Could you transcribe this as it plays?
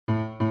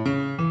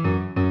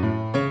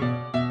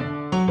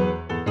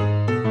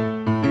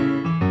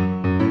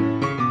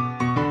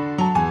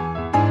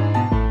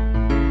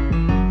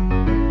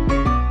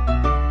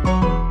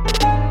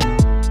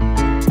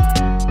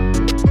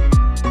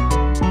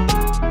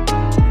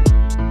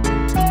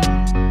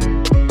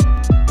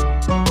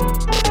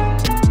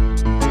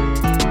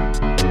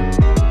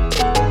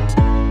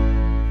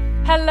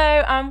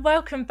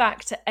Welcome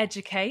back to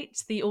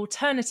Educate, the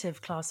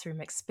alternative classroom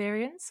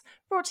experience,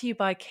 brought to you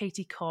by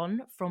Katie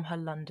Conn from her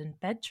London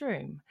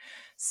bedroom.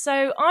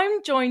 So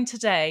I'm joined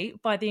today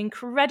by the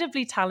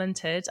incredibly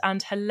talented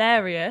and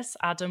hilarious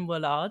Adam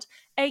Woolard,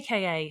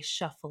 aka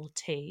Shuffle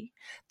T,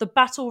 the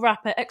battle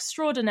rapper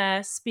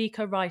extraordinaire,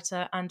 speaker,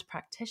 writer, and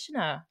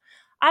practitioner.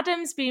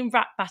 Adam's been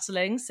rap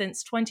battling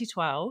since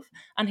 2012,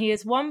 and he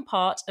is one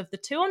part of the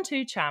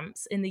 2-on-2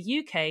 champs in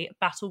the UK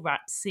battle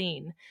rap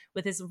scene,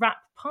 with his rap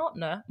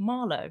partner,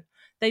 Marlo.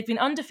 They've been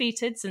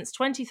undefeated since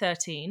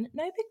 2013.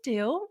 No big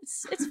deal.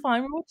 It's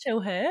fine. We're all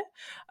chill here.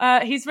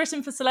 He's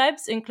written for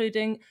celebs,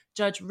 including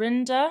Judge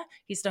Rinder.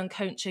 He's done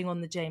coaching on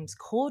the James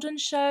Corden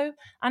show.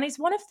 And he's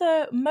one of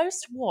the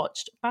most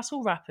watched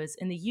battle rappers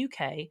in the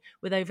UK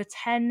with over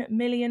 10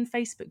 million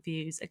Facebook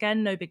views.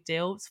 Again, no big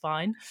deal. It's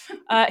fine.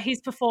 He's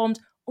performed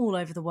all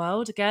over the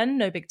world. Again,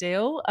 no big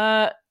deal.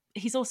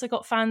 He's also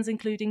got fans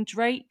including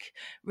Drake,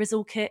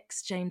 Rizzle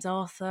Kicks, James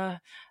Arthur.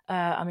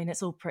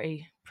 It's all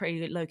pretty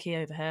low-key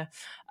over here.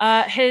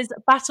 His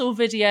battle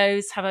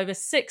videos have over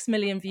 6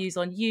 million views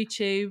on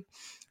YouTube.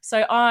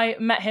 So I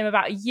met him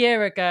about a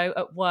year ago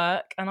at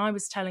work, and I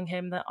was telling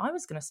him that I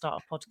was going to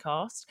start a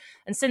podcast.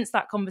 And since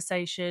that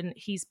conversation,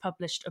 he's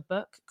published a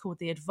book called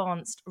The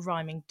Advanced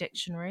Rhyming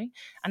Dictionary.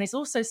 And he's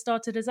also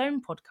started his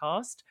own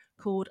podcast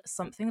called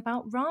Something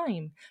About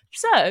Rhyme.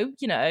 So,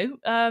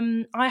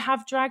 I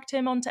have dragged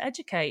him on to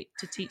Educate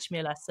to teach me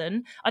a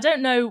lesson. I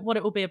don't know what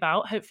it will be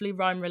about, hopefully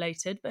rhyme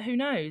related, but who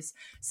knows?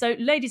 So,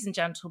 ladies and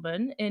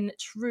gentlemen, in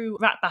true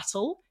rap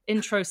battle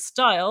intro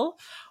style,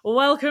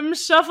 welcome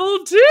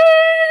Shuffle T!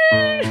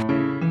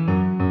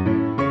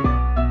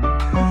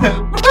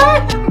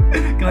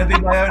 Can I be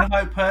my own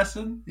hype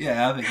person?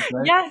 Yeah, I think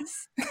so.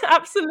 Yes,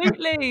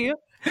 absolutely.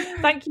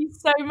 Thank you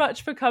so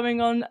much for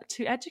coming on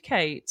to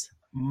Educate.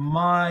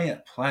 My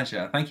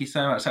pleasure. Thank you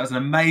so much. That was an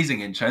amazing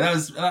intro.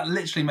 That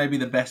literally may be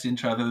the best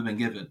intro I've ever been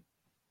given.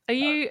 Are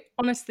you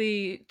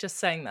honestly just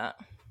saying that?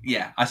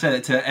 Yeah, I said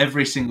it to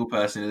every single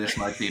person in this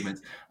my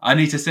achievements. I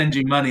need to send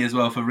you money as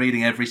well for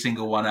reading every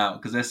single one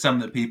out, because there's some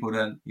that people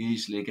don't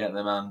usually get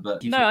them on.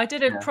 But no, I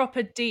did a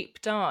proper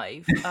deep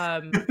dive.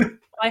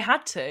 I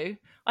had to.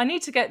 I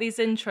need to get these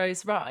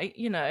intros right.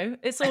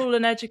 It's all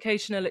an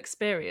educational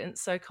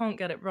experience, so I can't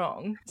get it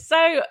wrong.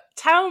 So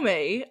tell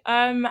me,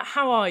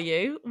 how are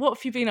you? What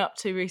have you been up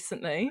to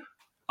recently?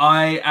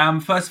 I am,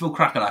 first of all,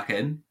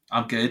 crack-a-lacking.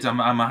 I'm good. I'm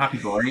a happy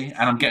boy, and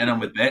I'm getting on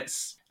with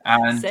bits.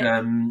 And sick.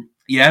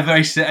 Yeah,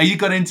 very sick. Are you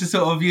got into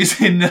sort of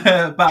using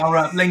battle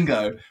rap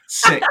lingo?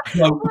 Sick.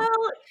 Well,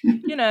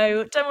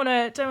 don't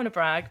want to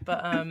brag,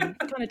 but kind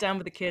of down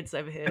with the kids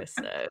over here,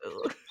 so.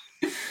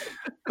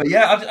 But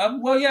yeah,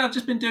 I've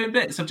just been doing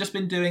bits. I've just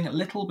been doing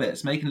little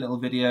bits, making little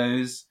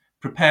videos,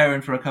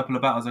 preparing for a couple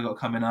of battles I got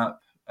coming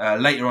up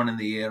later on in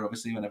the year,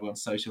 obviously, when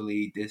everyone's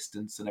socially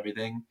distanced and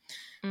everything.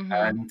 Mm-hmm.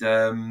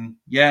 And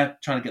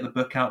trying to get the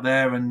book out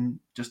there and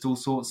just all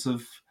sorts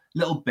of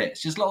little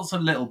bits, just lots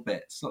of little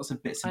bits, lots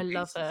of bits and pieces.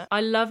 Love it.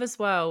 I love as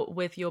well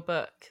with your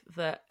book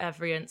that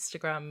every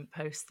Instagram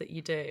post that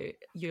you do,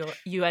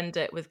 you end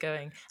it with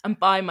going, and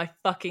buy my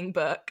fucking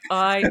book.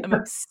 I am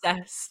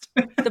obsessed.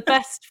 The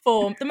best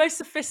form, the most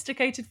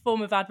sophisticated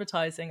form of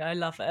advertising. I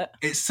love it.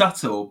 It's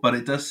subtle, but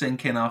it does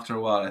sink in after a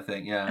while, I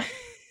think, yeah.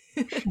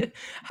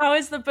 How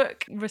is the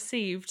book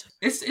received?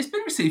 It's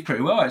been received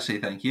pretty well, actually,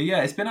 thank you.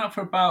 Yeah, it's been out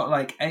for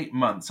about 8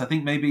 months, I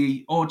think,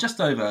 maybe, or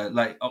just over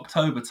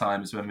October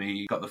time is when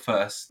we got the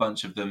first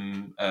bunch of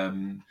them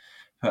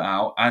put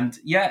out. And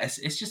yeah,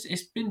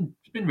 it's been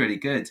really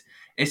good.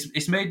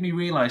 It's made me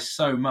realise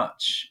so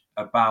much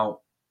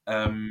about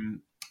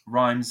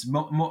rhymes,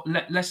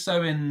 less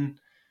so in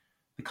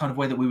the kind of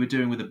way that we were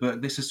doing with the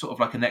book. This is sort of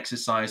like an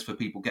exercise for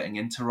people getting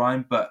into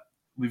rhyme, but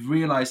we've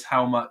realised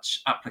how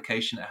much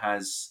application it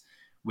has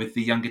with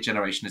the younger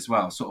generation as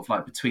well, sort of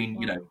like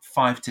between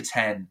 5 to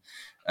 10,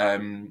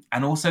 and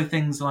also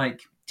things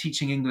like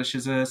teaching English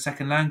as a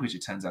second language.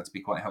 It turns out to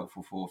be quite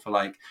helpful for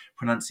like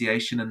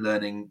pronunciation and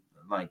learning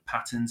like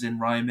patterns in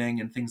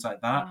rhyming and things like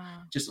that.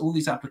 Wow. Just all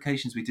these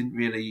applications we didn't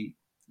really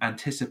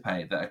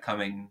anticipate that are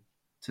coming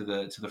to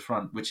the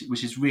front, which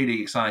is really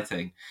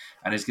exciting,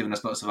 and has given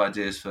us lots of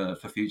ideas for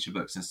future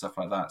books and stuff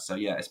like that. So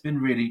yeah, it's been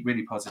really,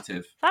 really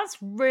positive. That's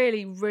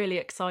really, really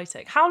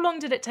exciting. How long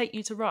did it take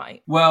you to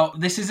write? Well,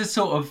 this is a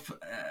sort of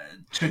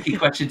tricky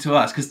question to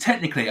ask, because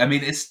technically, I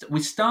mean, we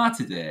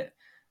started it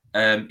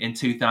in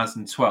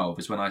 2012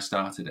 is when I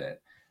started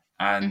it,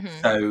 and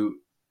so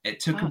it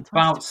took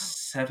about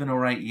 7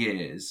 or 8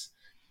 years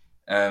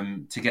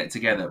to get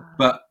together. Wow.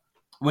 But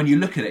when you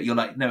look at it, you're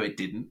like, no, it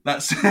didn't.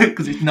 That's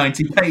because it's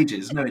 90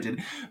 pages. No, it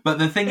didn't. But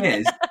the thing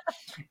is,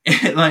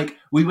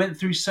 we went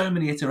through so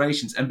many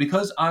iterations. And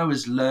because I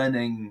was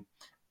learning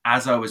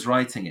as I was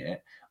writing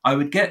it, I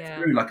would get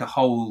through a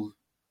whole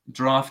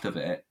draft of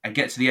it and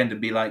get to the end and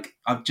be like,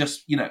 I've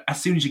just,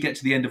 as soon as you get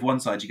to the end of one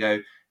side, you go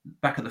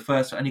back at the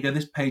first and you go,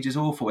 this page is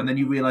awful. And then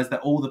you realize that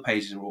all the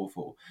pages are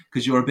awful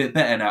because you're a bit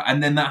better now.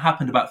 And then that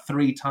happened about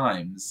 3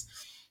 times.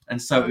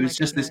 And so it was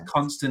just this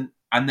constant.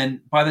 And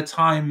then by the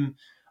time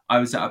I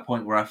was at a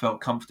point where I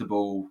felt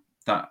comfortable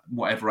that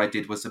whatever I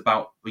did was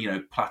about,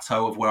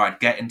 plateau of where I'd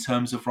get in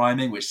terms of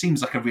rhyming, which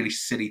seems like a really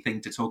silly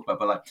thing to talk about,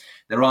 but like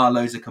there are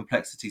loads of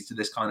complexities to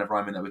this kind of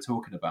rhyming that we're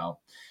talking about.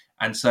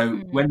 And so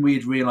when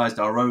we'd realized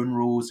our own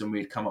rules and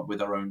we'd come up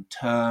with our own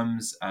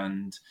terms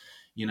and,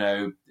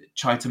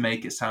 try to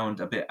make it sound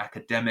a bit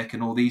academic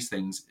and all these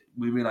things,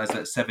 we realized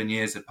that 7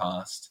 years had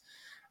passed.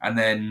 And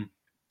then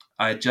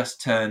I had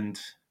just turned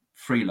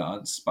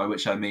freelance, by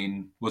which I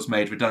mean was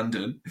made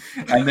redundant.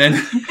 And then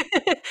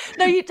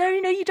No, you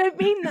don't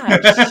mean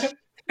that.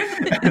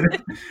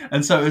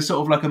 And so it was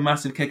sort of like a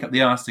massive kick up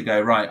the arse to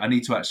go, right, I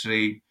need to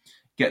actually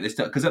get this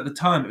done. Because at the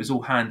time it was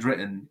all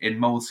handwritten in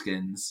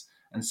Moleskines.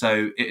 And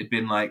so it had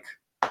been like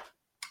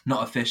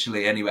not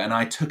officially anywhere. And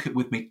I took it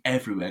with me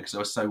everywhere because I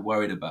was so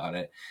worried about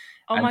it.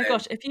 Oh and my then,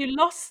 gosh, if you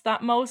lost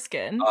that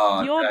moleskin,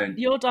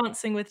 you're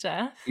dancing with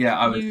death. Yeah,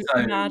 I was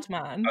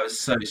madman. I was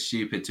so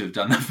stupid to have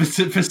done that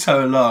for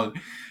so long.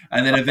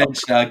 And then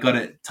eventually I got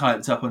it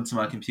typed up onto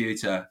my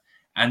computer.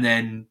 And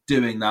then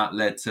doing that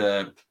led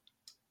to,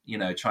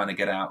 trying to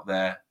get out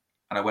there.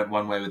 And I went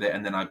one way with it.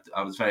 And then I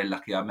was very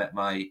lucky. I met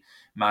my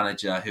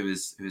manager who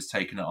has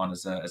taken it on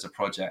as a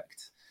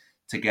project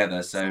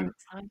together. So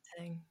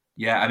exciting.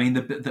 Yeah, I mean,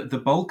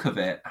 the bulk of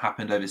it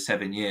happened over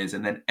 7 years,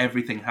 and then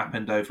everything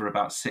happened over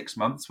about 6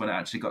 months when it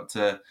actually got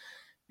to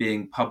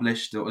being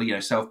published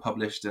or,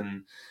 self-published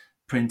and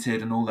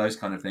printed and all those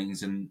kind of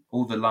things and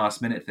all the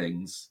last minute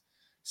things.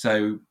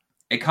 So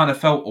it kind of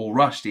felt all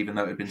rushed, even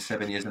though it had been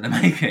 7 years in the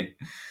making.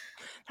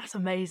 That's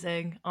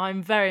amazing.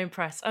 I'm very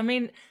impressed. I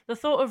mean, the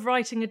thought of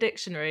writing a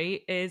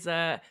dictionary is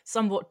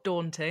somewhat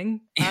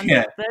daunting.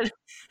 And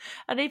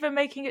even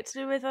making it to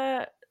do with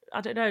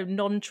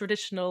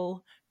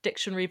non-traditional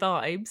dictionary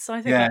vibes.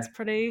 I think that's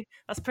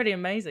pretty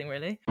amazing,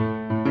 really.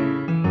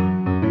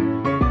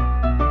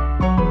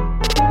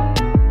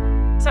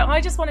 So I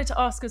just wanted to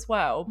ask as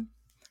well.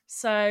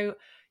 So,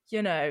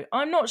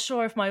 I'm not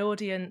sure if my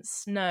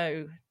audience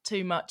know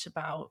too much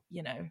about,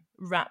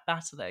 rap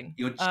battling.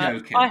 You're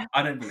joking.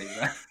 I don't believe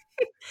that.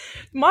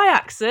 My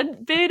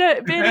accent, being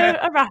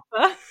a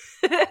rapper.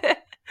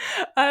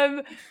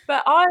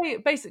 But I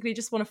basically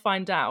just want to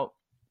find out,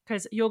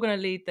 because you're going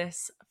to lead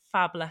this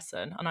fab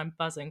lesson and I'm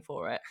buzzing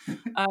for it.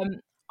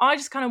 I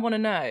just kind of want to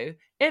know,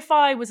 if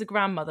I was a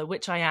grandmother,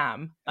 which I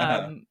am,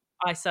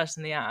 I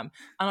certainly am,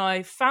 and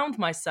I found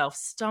myself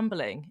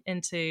stumbling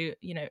into,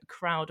 a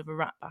crowd of a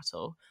rap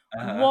battle,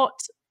 what,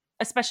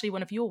 especially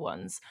one of your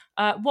ones,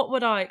 what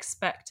would I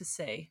expect to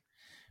see?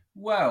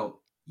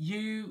 Well,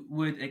 you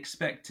would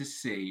expect to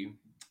see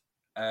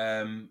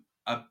a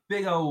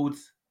big old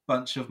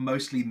bunch of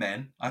mostly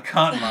men. I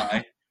can't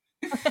lie.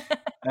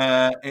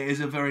 It is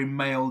a very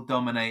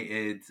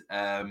male-dominated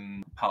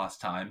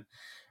pastime,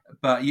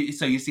 but you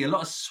see a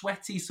lot of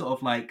sweaty, sort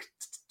of like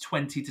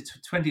 20 to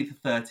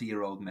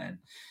 30-year-old men,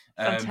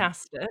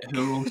 fantastic,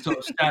 who are all sort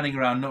of standing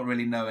around, not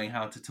really knowing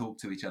how to talk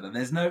to each other.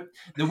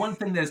 The one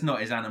thing there's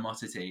not is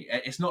animosity.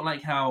 It's not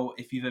like how,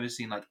 if you've ever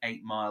seen like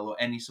 8 Mile or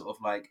any sort of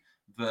like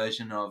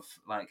version of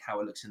like how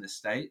it looks in the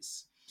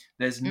States.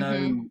 There's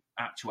no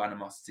actual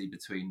animosity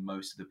between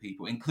most of the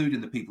people,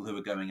 including the people who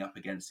are going up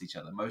against each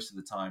other. Most of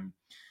the time,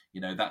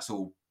 that's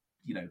all,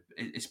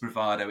 it's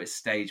bravado, it's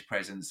stage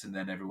presence, and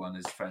then everyone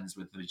is friends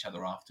with each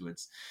other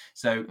afterwards.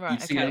 So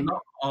you'd see a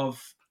lot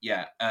of,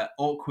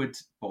 awkward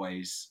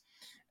boys.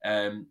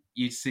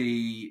 You'd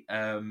see,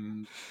 I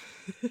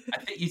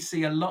think you'd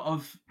see a lot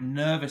of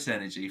nervous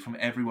energy from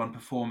everyone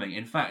performing.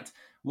 In fact,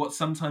 what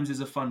sometimes is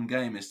a fun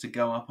game is to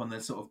go up on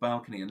the sort of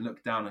balcony and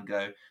look down and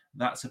go,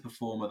 that's a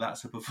performer,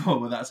 that's a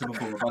performer, that's a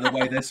performer. By the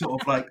way, they're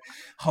sort of like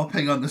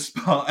hopping on the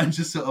spot and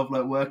just sort of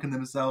like working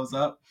themselves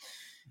up.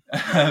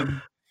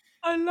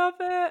 I love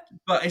it.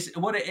 But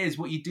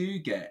what you do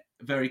get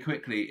very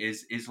quickly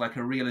is like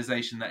a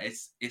realization that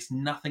it's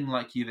nothing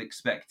like you've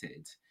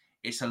expected.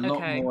 It's a lot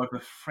more of a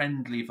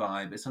friendly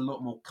vibe. It's a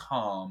lot more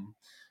calm.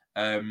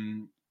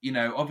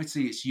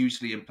 Obviously it's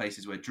usually in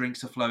places where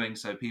drinks are flowing,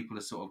 so people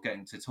are sort of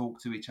getting to talk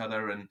to each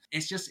other, and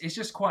it's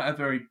just quite a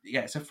very,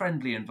 it's a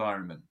friendly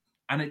environment.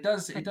 And it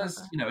does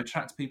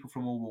attract people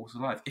from all walks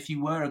of life. If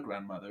you were a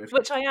grandmother,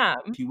 which I am,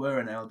 if you were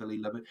an elderly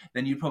lover,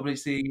 then you'd probably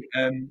see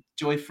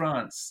Joy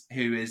France,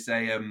 who is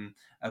a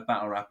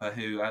battle rapper,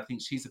 who I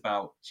think she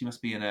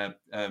must be in her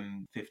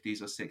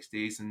 50s or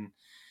 60s, and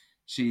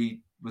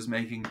she was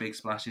making big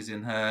splashes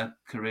in her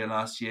career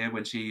last year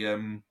when she,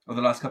 or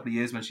the last couple of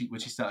years when she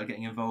started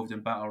getting involved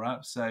in battle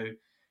rap. So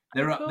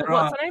What's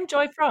her name?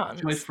 Joy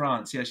France. Joy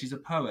France, yeah, she's a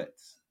poet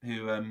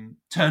who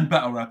turned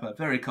battle rapper.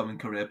 Very common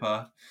career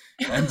path,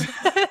 and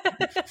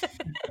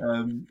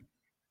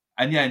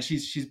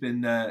she's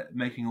been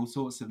making all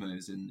sorts of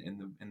moves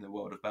in the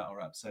world of battle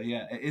rap. So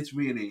yeah, it's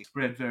really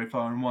spread very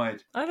far and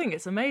wide. I think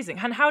it's amazing.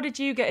 And how did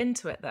you get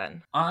into it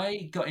then?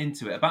 I got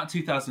into it about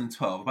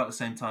 2012, about the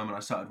same time when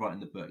I started writing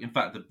the book. In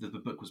fact, the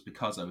book was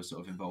because I was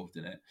sort of involved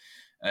in it.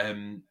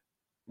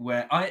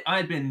 Where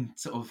I'd been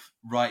sort of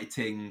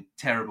writing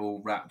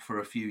terrible rap for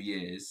a few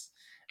years.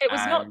 It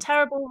was not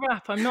terrible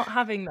rap. I'm not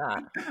having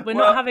that. We're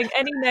not having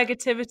any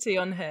negativity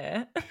on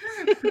here.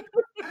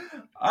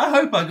 I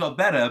hope I got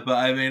better, but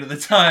I mean, at the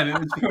time, it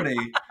was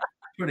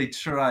pretty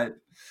trite.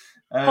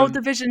 Hold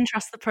the vision,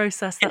 trust the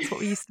process. That's what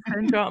we used to do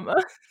in drama.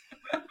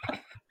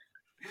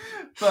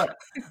 But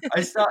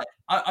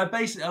I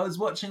basically, I was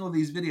watching all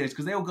these videos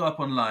because they all go up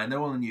online. They're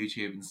all on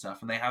YouTube and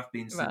stuff, and they have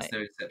been since Right.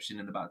 their inception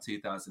in about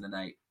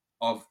 2008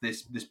 of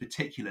this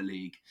particular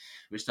league,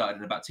 which started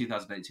in about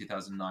 2008,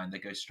 2009. They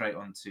go straight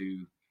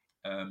onto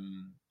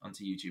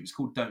YouTube. It's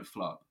called Don't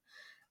Flop.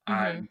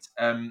 Mm-hmm.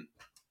 And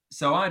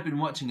so I'd been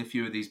watching a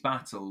few of these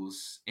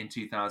battles in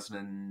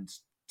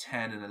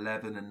 2010 and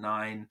 11 and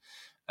 9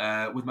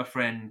 with my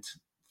friend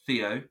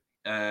Theo,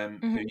 who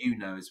Mm-hmm. you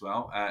know as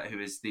well, who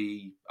is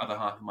the other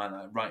half of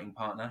my writing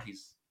partner.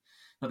 He's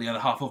not the other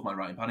half of my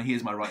writing partner. He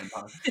is my writing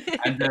partner.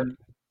 And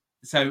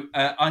so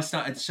I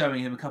started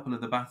showing him a couple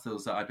of the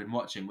battles that I'd been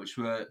watching, which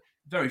were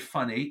very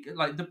funny.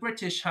 Like the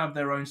British have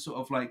their own sort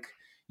of like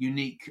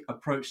unique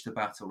approach to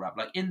battle rap.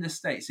 Like in the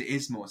States, it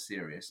is more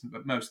serious,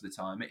 but most of the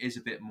time it is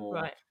a bit more,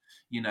 Right.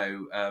 you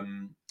know,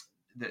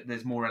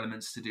 there's more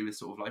elements to do with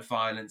sort of like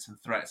violence and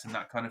threats and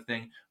that kind of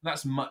thing.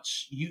 That's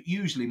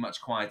usually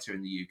much quieter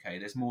in the UK.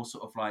 There's more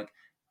sort of like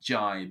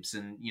jibes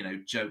and, you know,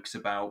 jokes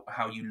about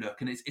how you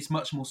look, and it's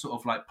much more sort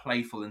of like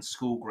playful and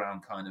school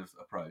ground kind of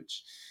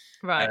approach.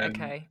 Right.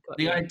 Okay. Got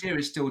The you. idea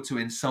is still to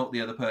insult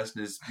the other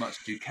person as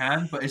much as you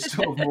can, but it's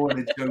sort of more in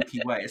a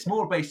jokey way. It's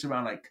more based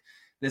around like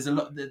there's a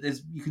lot.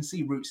 There's you can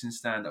see roots in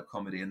stand-up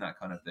comedy and that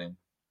kind of thing.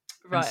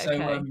 And Right.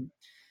 Okay.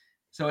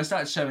 so I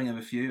started showing him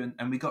a few,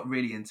 and we got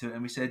really into it.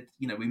 And we said,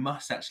 you know, we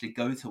must actually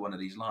go to one of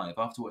these live.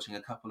 After watching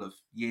a couple of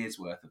years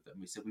worth of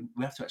them, we said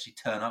we have to actually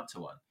turn up to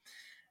one.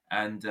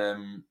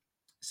 And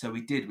so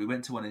we did. We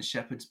went to one in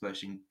Shepherd's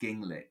Bush in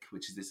Ginglick,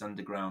 which is this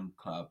underground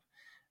club,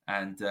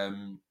 and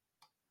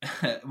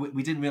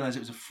we didn't realize it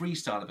was a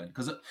freestyle event,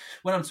 because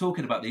when I'm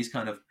talking about these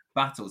kind of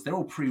battles, they're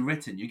all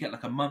pre-written. You get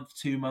like a month,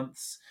 2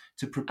 months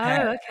to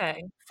prepare Oh,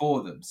 okay.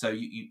 for them. So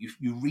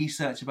you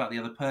research about the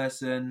other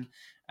person,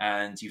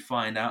 and you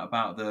find out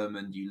about them,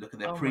 and you look at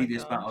their Oh my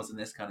previous God. battles and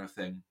this kind of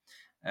thing.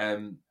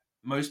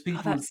 Most Oh,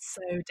 people's, that's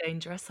so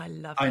dangerous. I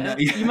love I know,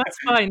 it. You yeah. must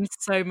find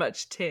so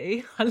much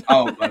tea. I love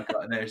Oh my it.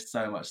 god, there's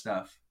so much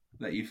stuff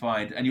that you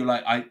find, and you're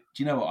like,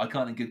 do you know what? I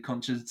can't in good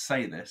conscience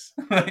say this.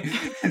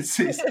 It's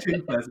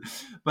too pleasant.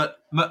 But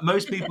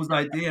most people's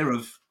idea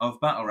of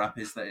battle rap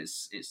is that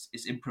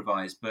it's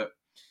improvised, but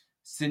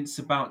since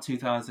about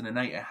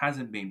 2008, it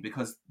hasn't been,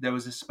 because there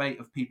was a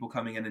spate of people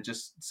coming in and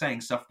just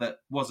saying stuff that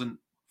wasn't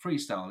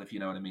freestyle, if you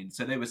know what I mean.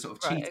 So they were sort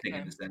of Right. cheating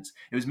in Okay. the sense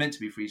it was meant to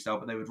be freestyle,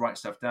 but they would write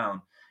stuff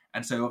down.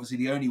 And so obviously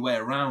the only way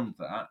around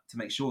that, to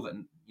make sure that,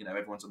 you know,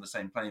 everyone's on the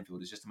same playing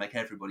field, is just to make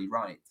everybody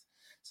right,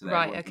 so that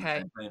Right. everyone's on the Okay.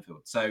 same playing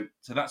field. So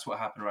that's what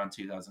happened around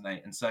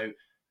 2008. And so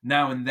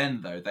now and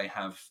then, though, they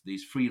have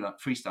these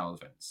freestyle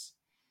events,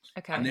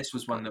 and Okay. this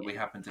was one Got that we you.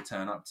 happened to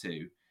turn up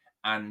to.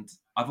 And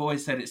I've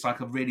always said it's like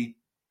a really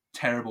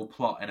terrible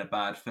plot in a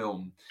bad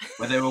film,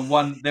 where there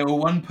were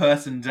one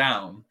person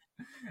down,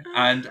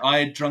 and I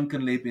had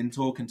drunkenly been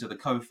talking to the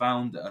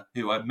co-founder,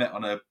 who I met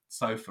on a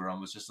sofa,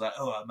 and was just like,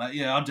 "Oh, mate,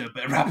 yeah, I'll do a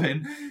bit of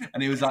rapping,"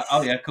 and he was like,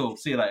 "Oh yeah, cool,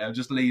 see you later, I'm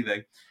just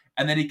leaving."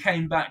 And then he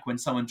came back when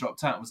someone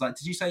dropped out and was like,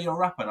 "Did you say you're a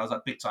rapper?" And I was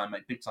like, "Big time,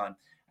 mate, big time."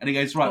 And he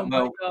goes, "Right, Oh my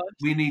well, gosh.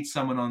 we need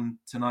someone on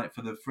tonight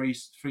for the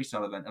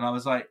freestyle event." And I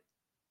was like,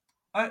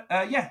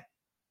 "Yeah,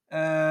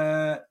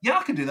 yeah,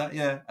 I can do that,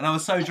 yeah." And I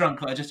was so drunk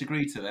that I just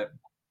agreed to it.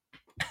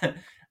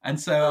 And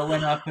so I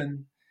went up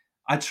and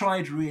I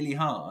tried really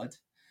hard,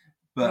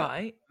 but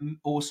Right.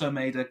 also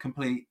made a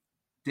complete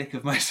dick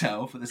of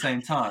myself at the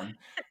same time.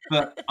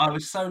 But I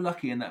was so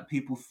lucky in that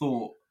people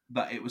thought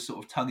that it was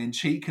sort of tongue in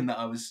cheek, and that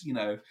I was, you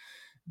know,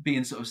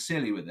 being sort of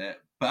silly with it.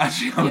 But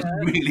actually, I was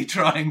Yeah. really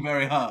trying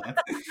very hard.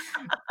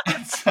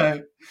 And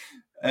so,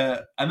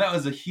 and that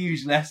was a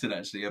huge lesson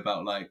actually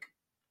about, like,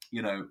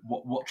 you know,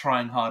 what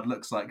trying hard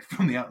looks like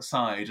from the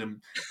outside,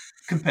 and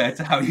compared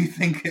to how you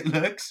think it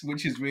looks,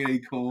 which is really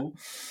cool.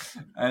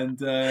 And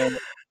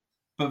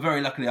but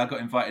very luckily, I got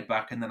invited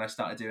back, and then I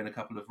started doing a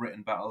couple of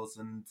written battles,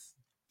 and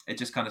it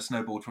just kind of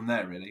snowballed from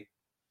there, really.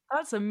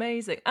 That's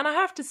amazing. And I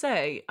have to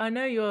say, I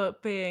know you're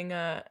being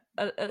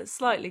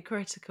slightly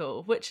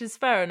critical, which is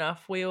fair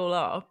enough. We all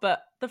are.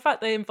 But the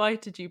fact they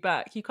invited you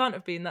back, you can't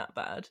have been that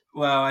bad.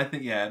 Well, I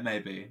think, yeah,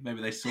 maybe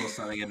they saw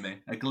something in me,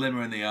 a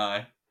glimmer in the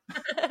eye.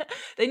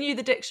 They knew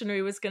the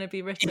dictionary was going to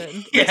be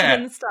written Yeah,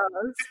 in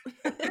stars.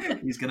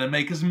 he's gonna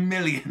make us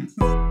millions.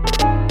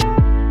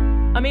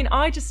 I mean,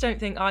 I just don't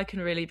think I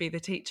can really be the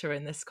teacher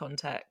in this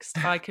context.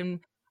 I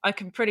can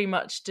pretty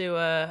much do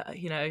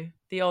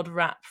the odd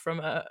rap from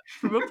a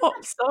pop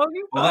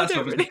song, Well, but I that's don't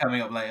obviously really.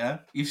 coming up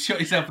later. You've shot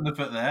yourself in the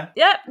foot there.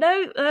 Yeah,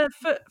 no,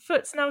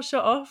 foot's now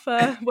shot off.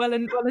 Well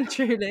and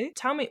truly.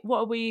 Tell me, what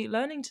are we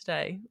learning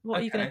today? What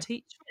are you going Okay. to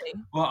teach me?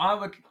 Well,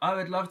 I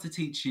would love to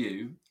teach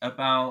you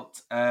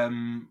about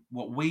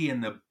what we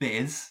in the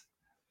biz,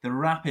 the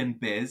rapping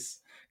biz,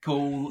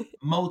 call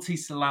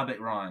multisyllabic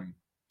rhyme,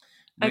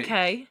 which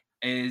Okay,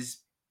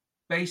 is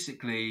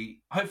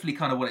basically, hopefully,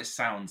 kind of what it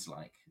sounds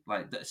like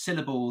the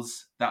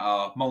syllables that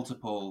are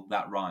multiple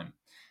that rhyme.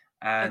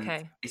 And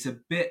okay, it's a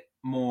bit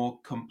more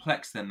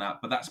complex than that,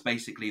 but that's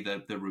basically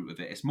the root of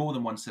it. It's more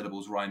than one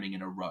syllables rhyming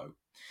in a row.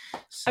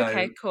 So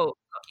Okay, cool.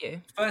 Got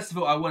you. first of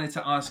all, I wanted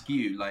to ask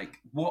you, like,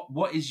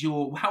 what is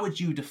your, how would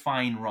you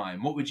define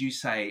rhyme? What would you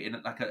say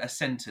in like a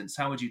sentence?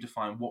 How would you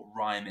define what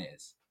rhyme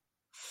is?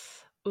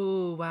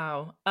 Oh,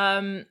 wow.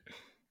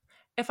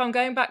 If I'm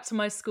going back to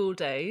my school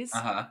days,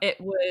 Uh-huh. it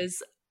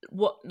was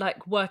what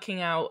like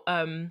working out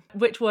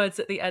which words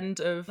at the end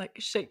of like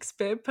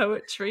Shakespeare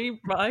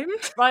poetry rhymed.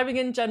 Rhyming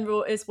in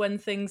general is when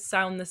things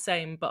sound the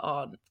same but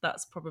aren't.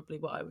 That's probably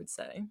what I would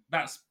say.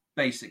 That's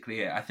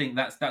basically it. I think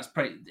that's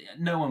pretty.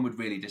 No one would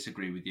really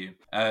disagree with you.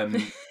 They'd have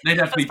to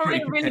That's be probably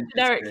pretty a really contentious.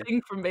 generic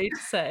thing from me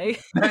to say.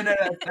 No,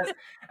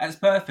 that's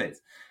perfect.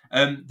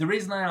 The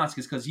reason I ask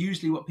is because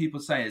usually what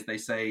people say is they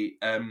say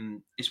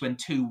it's when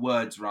two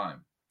words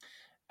rhyme,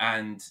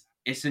 and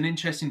it's an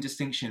interesting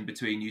distinction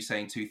between you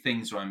saying two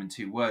things rhyme and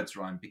two words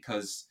rhyme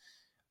because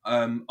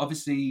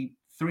obviously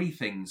three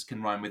things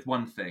can rhyme with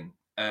one thing.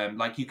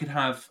 Like you could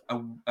have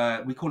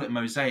we call it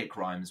mosaic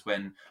rhymes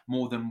when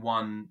more than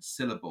one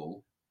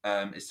syllable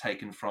is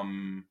taken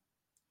from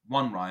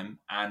one rhyme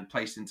and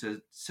placed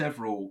into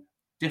several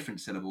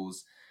different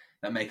syllables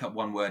that make up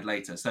one word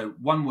later. So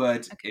one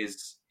word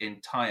is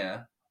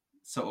entire,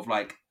 sort of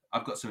like,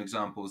 I've got some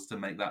examples to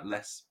make that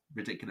less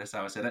ridiculous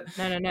how I said it.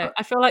 No.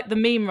 I feel like the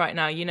meme right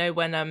now, you know,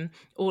 when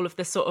all of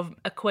the sort of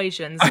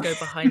equations go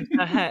behind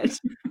her head.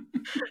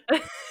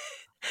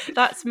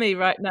 That's me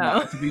right now.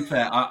 No, to be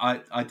fair,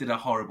 I did a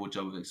horrible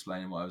job of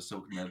explaining what I was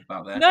talking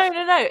about there. No.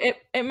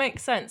 It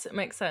makes sense. It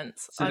makes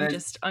sense. So I'm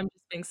just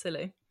being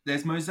silly.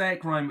 there's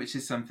mosaic rhyme, which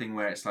is something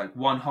where it's like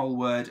one whole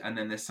word and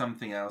then there's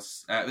something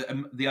else.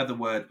 The other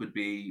word would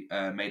be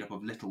made up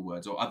of little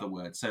words or other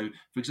words. So,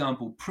 for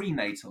example,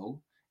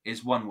 prenatal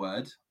is one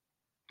word,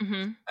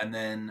 Mm-hmm. and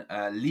then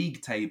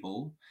league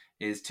table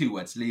is two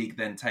words: league,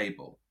 then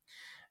table.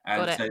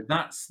 And Got it. so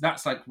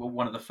that's like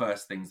one of the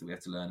first things that we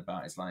have to learn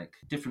about is like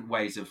different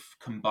ways of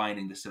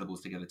combining the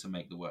syllables together to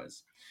make the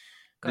words.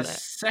 The Got it.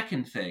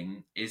 second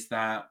thing is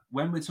that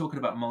when we're talking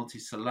about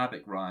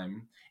multisyllabic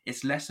rhyme,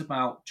 it's less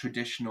about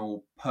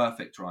traditional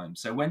perfect rhyme.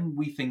 So when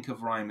we think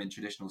of rhyme in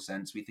traditional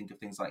sense, we think of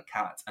things like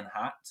cat and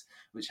hat,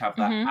 which have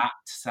that Mm-hmm. at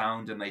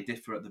sound and they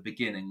differ at the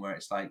beginning, where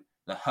it's like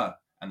the h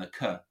and the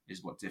k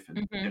is what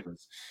Mm-hmm.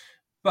 differs.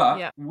 But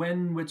Yeah.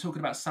 when we're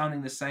talking about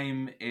sounding the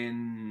same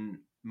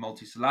in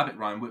multisyllabic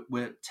rhyme,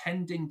 we're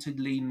tending to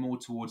lean more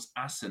towards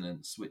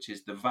assonance, which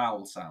is the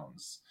vowel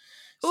sounds.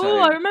 Oh,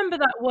 So I remember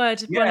that word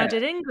when I yeah,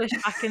 did English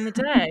back in the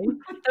day.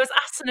 There was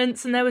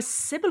assonance and there was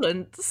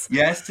sibilants.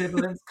 yes,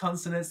 sibilants,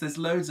 consonants. There's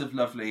loads of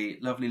lovely,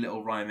 lovely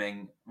little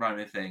rhyming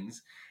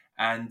things,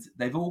 and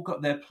they've all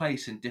got their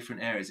place in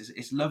different areas.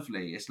 It's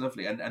lovely, it's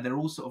lovely, and they're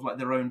all sort of like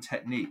their own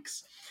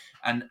techniques.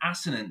 And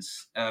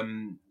assonance,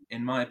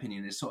 in my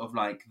opinion, is sort of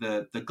like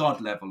the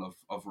god level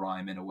of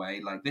rhyme in a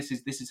way. Like this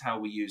is how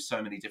we use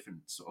so many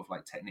different sort of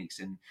like techniques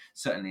in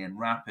certainly in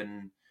rap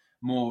and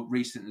more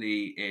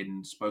recently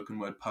in spoken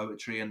word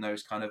poetry and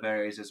those kind of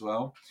areas as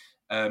well.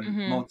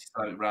 Mm-hmm.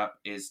 Multisyllabic rap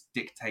is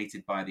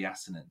dictated by the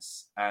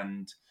assonance,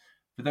 and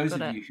for those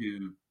Got of it. you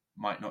who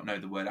might not know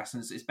the word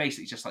assonance, it's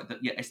basically just like that.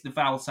 Yeah, it's the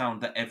vowel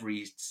sound that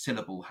every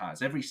syllable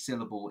has. Every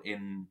syllable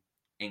in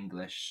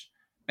English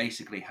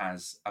basically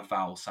has a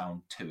vowel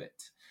sound to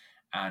it,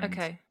 and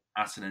Okay.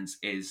 assonance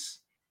is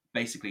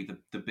basically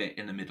the bit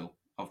in the middle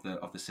of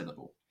the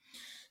syllable.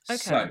 Okay.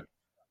 So,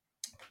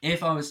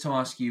 if I was to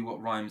ask you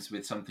what rhymes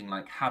with something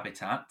like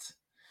habitat,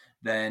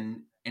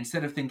 then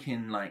instead of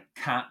thinking like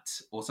cat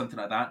or something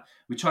like that,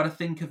 we try to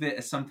think of it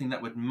as something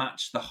that would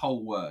match the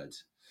whole word.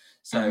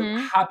 So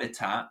Mm-hmm.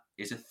 habitat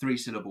is a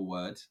three-syllable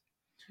word.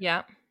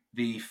 Yeah.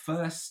 The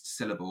first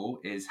syllable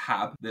is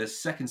hab. The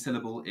second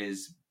syllable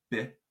is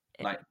b,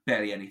 like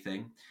barely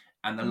anything.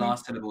 And the Mm-hmm.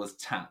 last syllable is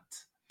tat.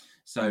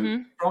 So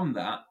Mm-hmm. from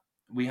that,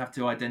 we have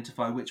to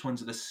identify which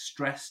ones are the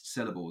stressed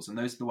syllables. And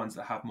those are the ones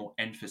that have more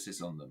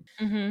emphasis on them.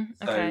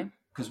 Mm-hmm. So, Okay.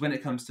 because when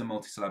it comes to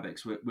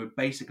multisyllabics, we're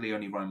basically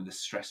only rhyming the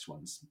stressed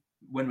ones.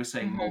 When we're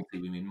saying Mm-hmm. multi,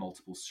 we mean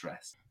multiple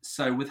stress.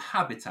 So with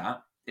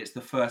habitat, it's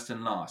the first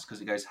and last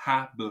because it goes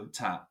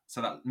habitat.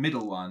 So that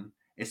middle one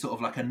is sort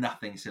of like a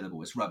nothing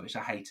syllable. It's rubbish.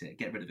 I hate it.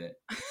 Get rid of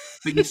it.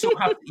 But you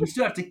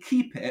still have to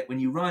keep it when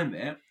you rhyme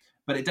it,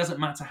 but it doesn't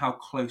matter how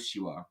close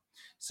you are.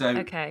 So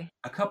Okay.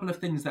 a couple of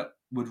things that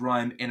would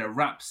rhyme in a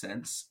rap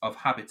sense of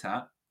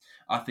habitat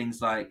are things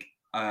like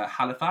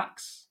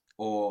Halifax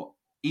or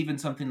even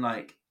something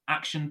like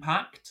action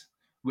packed,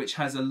 which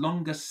has a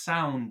longer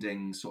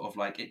sounding sort of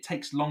like it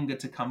takes longer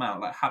to come out,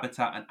 like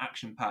habitat and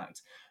action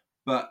packed.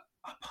 But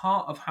a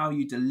part of how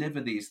you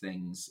deliver these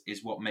things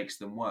is what makes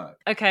them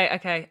work.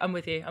 Okay. I'm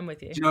with you. Do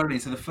you know what I mean?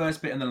 So the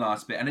first bit and the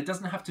last bit, and it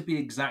doesn't have to be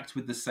exact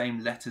with the same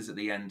letters at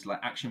the end. Like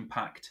action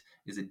packed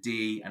is a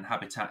D, and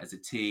habitat is a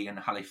T, and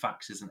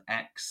Halifax is an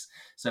X.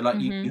 So like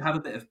you, Mm-hmm. you have a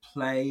bit of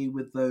play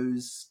with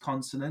those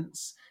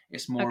consonants.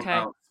 It's more Okay.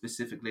 about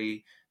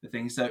specifically the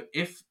thing. So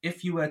if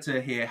you were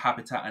to hear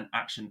habitat and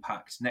action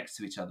packed next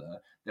to each other,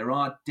 there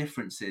are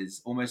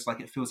differences. Almost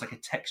like it feels like a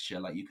texture.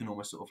 Like you can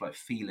almost sort of like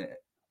feel it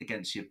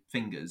against your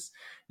fingers.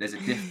 There's a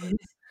difference.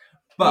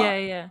 But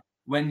Yeah.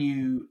 when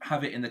you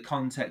have it in the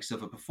context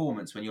of a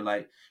performance, when you're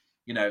like,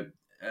 you know,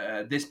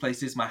 this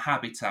place is my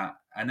habitat,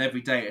 and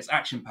every day it's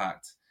action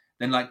packed,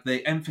 then like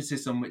the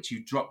emphasis on which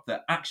you drop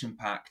the action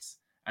packed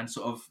and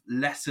sort of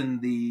lessen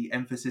the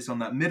emphasis on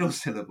that middle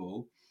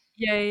syllable,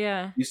 Yeah,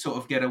 yeah. you sort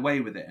of get away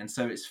with it. And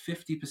so it's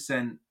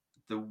 50%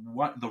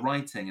 the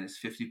writing and it's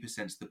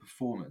 50% the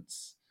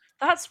performance.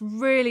 That's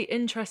really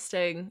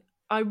interesting.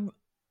 I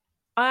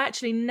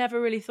actually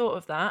never really thought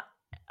of that.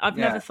 I've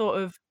Yeah. never thought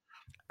of,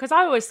 because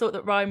I always thought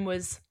that rhyme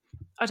was,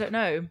 I don't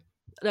know,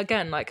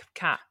 again, like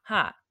cat,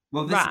 hat,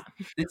 Well, rat.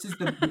 this is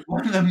the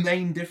one of the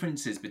main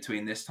differences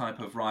between this type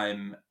of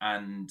rhyme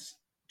and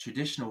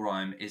traditional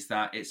rhyme is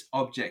that it's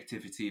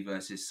objectivity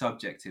versus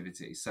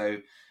subjectivity. So,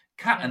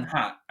 cat and Yeah.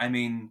 hat. I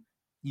mean,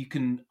 you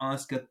can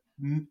ask a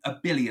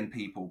billion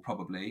people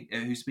probably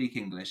who speak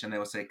English, and they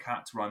will say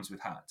cat rhymes with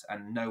hat,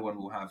 and no one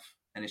will have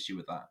an issue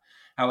with that.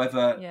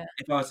 However, Yeah.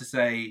 if I was to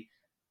say,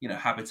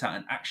 habitat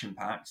and action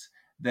packed,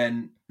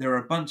 then there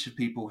are a bunch of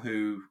people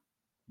who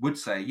would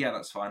say, yeah,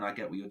 that's fine, I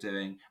get what you're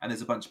doing. And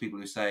there's a bunch of people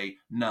who say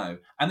no.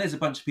 And there's a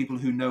bunch of people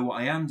who know what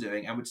I am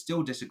doing and would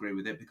still disagree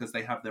with it because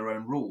they have their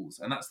own rules.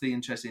 And that's the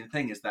interesting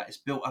thing, is that it's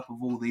built up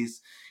of all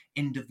these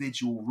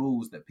individual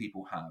rules that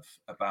people have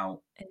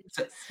about.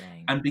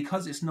 Interesting. And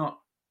because it's not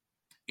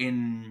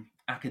in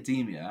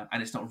academia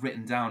and it's not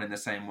written down in the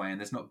same way and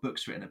there's not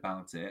books written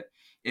about it,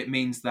 it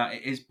means that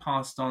it is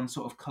passed on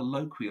sort of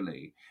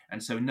colloquially,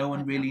 and so no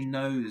one really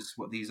knows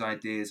what these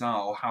ideas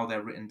are or how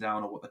they're written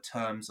down or what the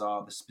terms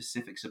are, the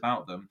specifics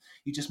about them.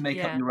 You just make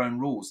up Yeah. your own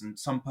rules, and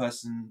some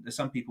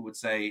people would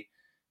say,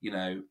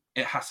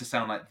 it has to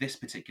sound like this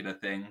particular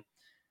thing,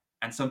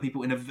 and some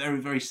people in a very,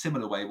 very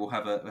similar way will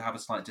have a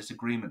slight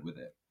disagreement with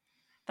it.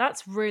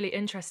 That's really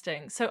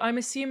interesting. So I'm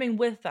assuming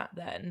with that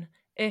then,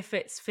 if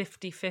it's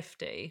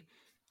 50-50,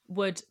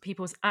 would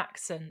people's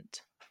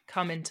accent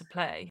come into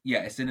play? Yeah,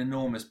 it's an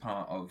enormous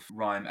part of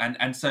rhyme.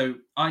 And so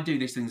I do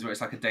these things where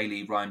it's like a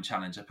daily rhyme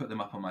challenge. I put them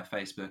up on my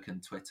Facebook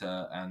and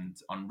Twitter and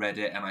on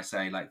Reddit, and I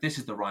say, like, this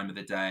is the rhyme of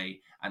the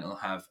day, and it'll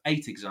have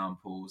 8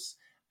 examples,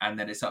 and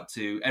then it's up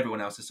to everyone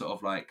else to sort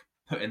of like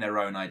put in their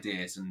own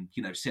ideas and,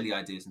 silly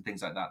ideas and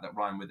things like that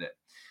rhyme with it.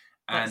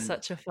 That's And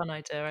such a fun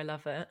idea. I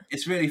love it.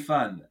 it's really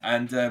fun.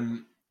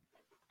 And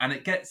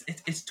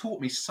it's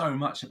taught me so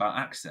much about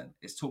accent.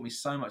 It's taught me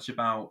so much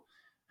about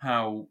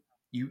how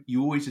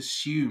you always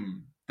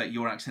assume that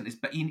your accent is,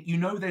 but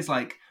there's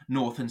like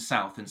north and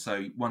south, and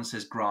so one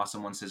says grass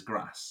and one says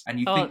grass, and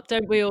you think,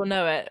 don't we all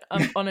know it?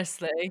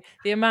 Honestly,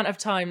 the amount of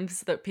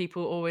times that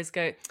people always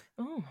go,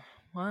 "Oh,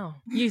 wow,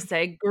 you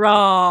say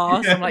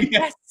grass." I'm like, yeah.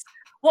 yes.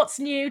 What's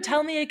new?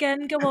 Tell me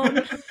again. Go on.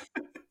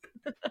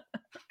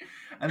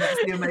 And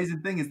that's the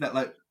amazing thing, is that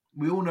like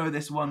we all know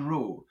this one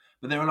rule,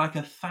 but there are like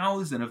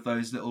 1,000 of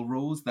those little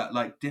rules that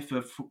like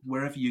differ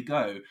wherever you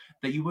go,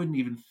 that you wouldn't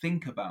even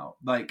think about.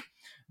 Like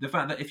the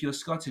fact that if you're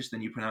Scottish,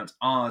 then you pronounce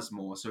R's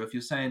more. So if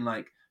you're saying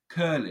like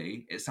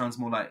curly, it sounds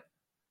more like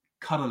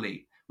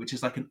cuddly, which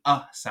is like an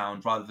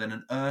sound rather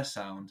than an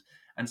sound.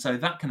 And so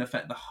that can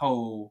affect the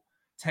whole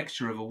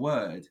texture of a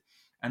word.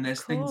 And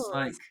there's things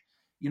like,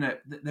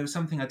 there was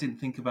something I didn't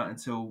think about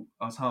until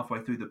I was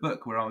halfway through the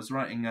book, where I was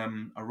writing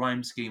a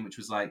rhyme scheme, which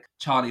was like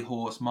Charlie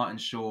Horse, Martin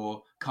Shaw,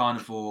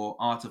 Carnivore,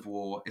 Art of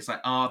War. It's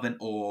like then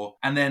or.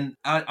 And then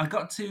I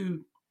got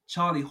to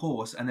Charlie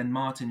Horse and then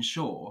Martin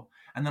Shaw,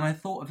 and then I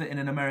thought of it in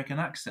an American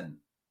accent.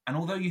 And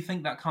although you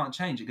think that can't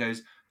change, it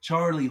goes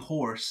Charlie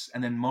Horse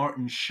and then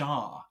Martin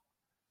Shaw.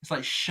 It's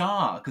like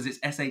Shaw because it's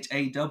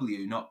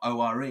SHAW, not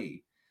ORE.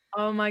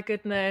 Oh my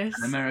goodness.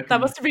 American...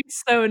 That must have been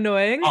so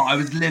annoying. Oh, I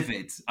was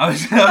livid. I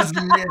was livid.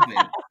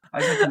 I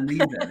just had to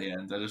leave it at the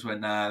end. I just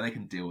went, nah, they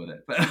can deal with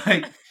it. But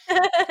like,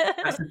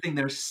 that's the thing.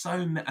 There are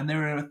so many, and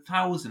there are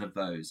 1,000 of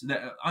those.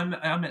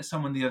 I met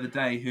someone the other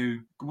day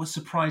who was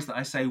surprised that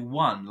I say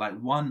one, like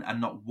one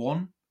and not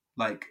one.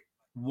 Like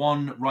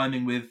one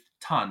rhyming with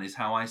ton is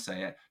how I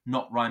say it,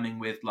 not rhyming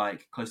with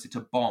like closer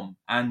to bomb.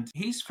 And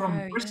he's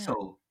from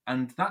Bristol,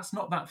 and that's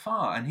not that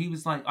far. And he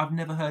was like, I've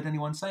never heard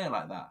anyone say it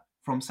like that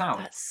from South.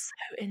 That's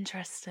so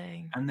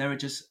interesting. And there are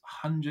just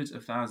hundreds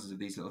of thousands of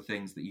these little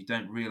things that you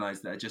don't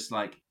realize, that are just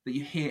like, that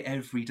you hear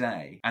every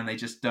day, and they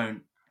just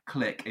don't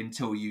click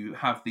until you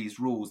have these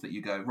rules that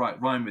you go,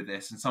 right, rhyme with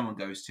this, and someone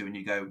goes to, and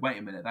you go, wait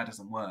a minute, that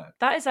doesn't work.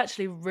 That is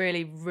actually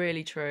really,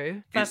 really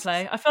true. Fair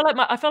play. I feel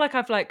like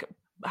I've like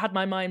had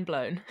my mind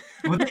blown.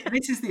 Well,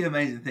 this is the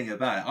amazing thing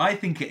about it. I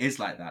think it is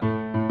like that.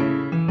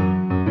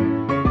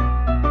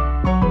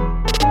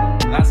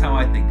 That's how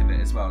I think of it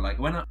as well. Like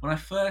when I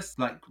first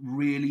like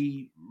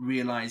really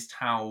realized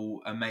how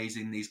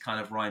amazing these kind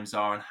of rhymes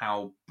are and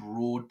how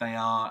broad they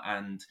are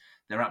and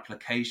their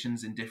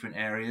applications in different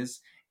areas,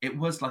 it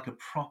was like a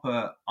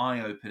proper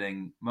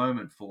eye-opening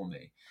moment for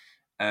me.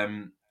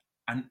 And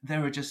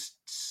there are just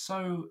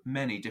so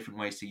many different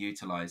ways to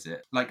utilize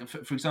it. Like,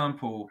 for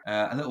example,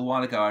 a little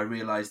while ago, I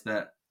realized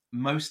that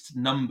most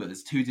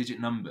numbers, 2-digit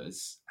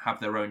numbers, have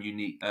their own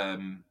unique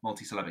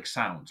multisyllabic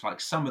sound.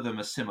 Like some of them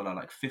are similar,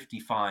 like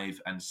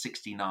 55 and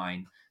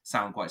 69.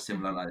 sound quite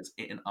similar, like it's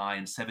it and I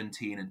and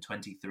 17 and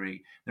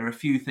 23. There are a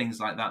few things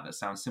like that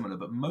sound similar,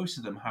 but most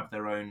of them have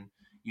their own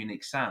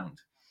unique sound.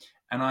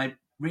 And I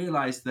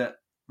realized that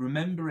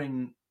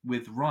remembering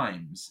with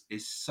rhymes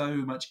is so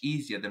much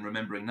easier than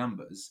remembering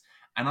numbers.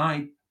 And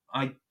I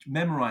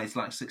memorized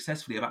like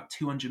successfully about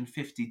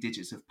 250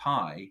 digits of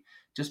pi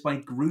just by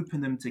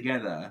grouping them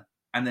together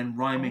and then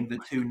rhyming the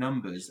two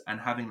numbers and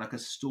having like a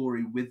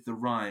story with the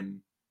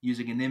rhyme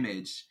using an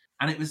image.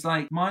 And it was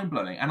like mind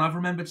blowing. And I've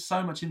remembered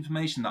so much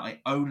information that I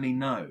only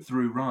know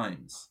through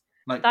rhymes.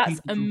 Like That's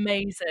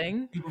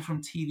amazing. people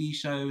from TV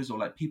shows, or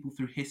like people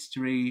through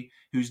history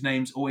whose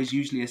names always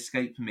usually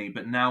escape me,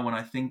 but now when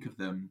I think of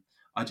them,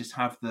 I just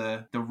have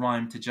the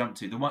rhyme to jump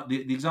to.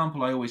 The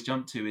example I always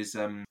jump to is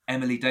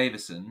Emily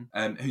Davison,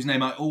 whose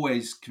name I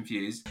always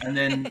confuse, and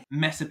then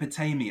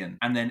Mesopotamian,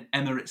 and then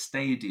Emirates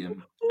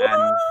Stadium,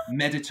 and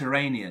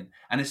Mediterranean.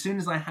 And as soon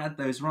as I had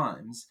those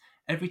rhymes,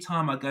 every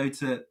time I go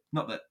to,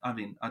 not that, I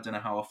mean, I don't know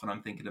how often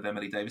I'm thinking of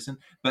Emily Davison,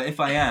 but if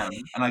I am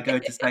and I go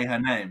to say her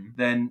name,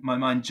 then my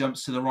mind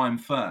jumps to the rhyme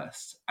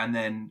first and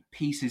then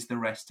pieces the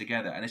rest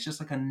together. And it's just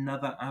like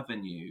another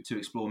avenue to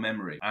explore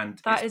memory. And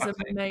that is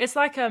amazing. It's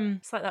like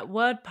that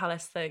word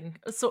palace thing.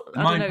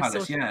 Mind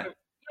palace, yeah.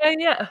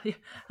 Yeah.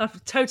 I'm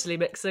totally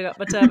mixing up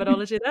my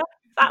terminology there.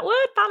 That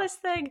word palace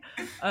thing.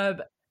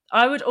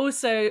 I would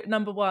also,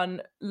 number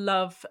one,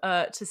 love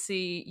to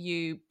see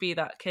you be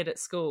that kid at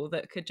school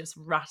that could just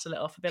rattle it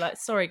off and be like,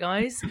 sorry,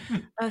 guys,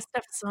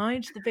 step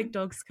aside, the big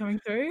dog's coming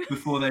through.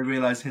 Before they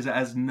realise it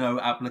has no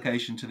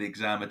application to the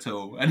exam at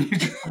all. And you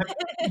just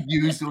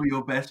use all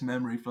your best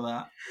memory for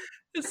that.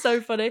 It's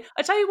so funny.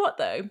 I tell you what,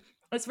 though,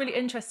 it's really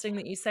interesting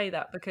that you say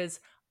that, because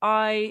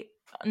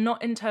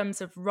not in terms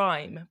of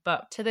rhyme,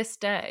 but to this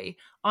day,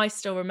 I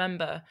still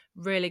remember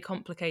really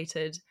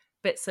complicated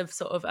bits of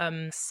sort of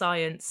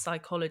science,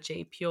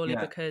 psychology, purely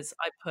because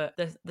I put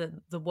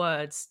the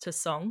words to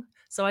song.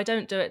 So I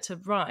don't do it to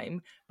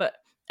rhyme,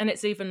 and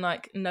it's even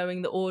like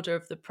knowing the order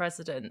of the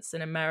presidents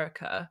in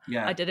America.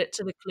 Yeah. I did it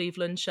to the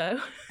Cleveland show.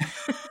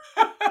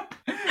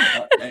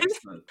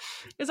 Excellent.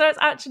 So it's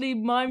actually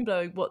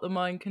mind-blowing what the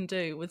mind can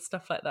do with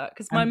stuff like that,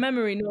 because my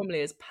memory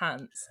normally is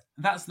pants.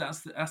 That's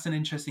an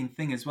interesting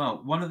thing as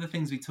well. One of the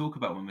things we talk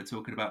about when we're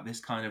talking about this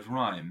kind of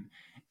rhyme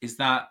is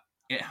that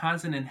it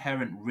has an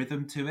inherent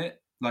rhythm to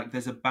it. Like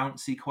there's a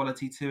bouncy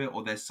quality to it,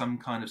 or there's some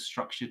kind of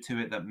structure to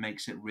it that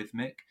makes it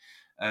rhythmic.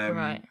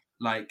 Right.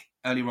 Like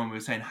earlier on we were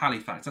saying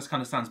Halifax, that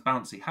kind of sounds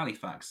bouncy,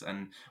 Halifax.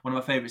 And one of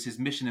my favourites is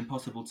Mission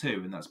Impossible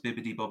 2, and that's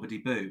Bibbidi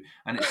Bobbidi Boo.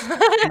 And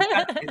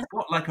it's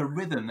got like a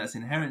rhythm that's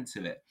inherent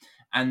to it.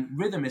 And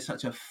rhythm is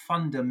such a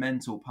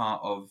fundamental part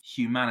of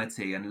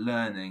humanity and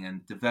learning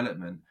and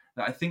development,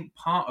 that I think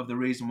part of the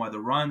reason why the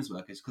rhymes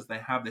work is because they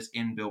have this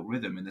inbuilt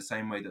rhythm, in the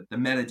same way that the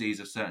melodies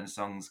of certain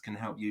songs can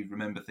help you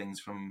remember things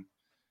from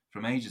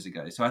ages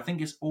ago. So I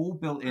think it's all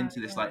built into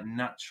this like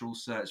natural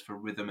search for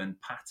rhythm and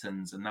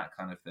patterns and that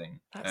kind of thing.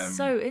 That's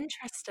so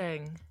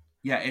interesting.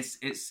 Yeah,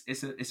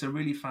 it's a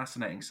really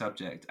fascinating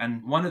subject.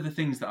 And one of the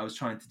things that I was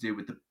trying to do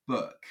with the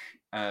book,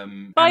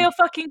 buy your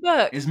fucking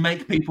book, is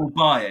make people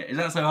buy it. Is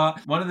that so hard?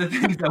 One of the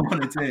things I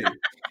want to do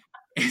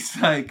it's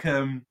like,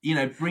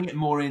 bring it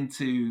more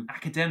into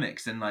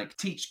academics and like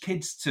teach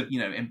kids to,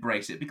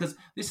 embrace it, because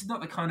this is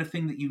not the kind of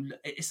thing that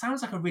it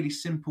sounds like a really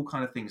simple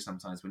kind of thing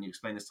sometimes when you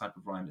explain this type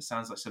of rhyme. It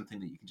sounds like something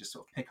that you can just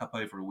sort of pick up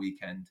over a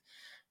weekend.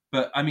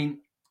 But I mean,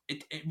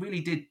 it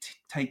really did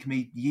take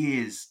me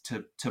years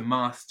to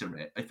master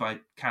it, if I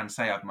can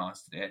say I've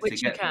mastered it.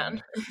 Which you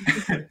can.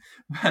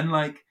 And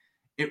like,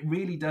 it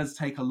really does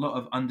take a lot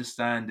of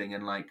understanding,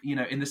 and like,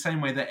 in the same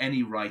way that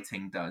any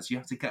writing does, you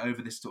have to get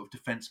over this sort of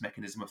defense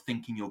mechanism of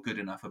thinking you're good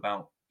enough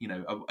about,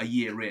 a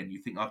year in, you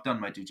think, I've done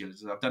my due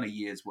diligence, I've done a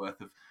year's worth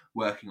of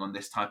working on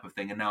this type of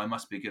thing, and now I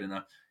must be good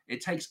enough.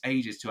 It takes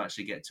ages to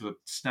actually get to a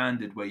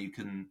standard where you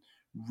can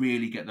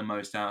really get the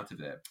most out of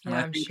it. And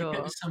I think if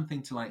it was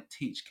something to like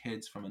teach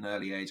kids from an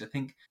early age, I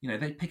think,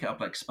 they pick it up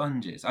like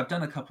sponges. I've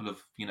done a couple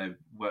of,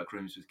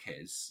 workrooms with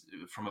kids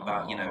from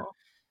about,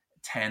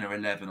 10 or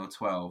 11 or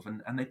 12,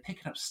 and they pick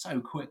it up so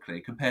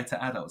quickly compared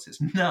to adults.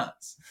 It's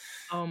nuts.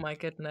 Oh my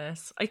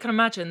goodness. I can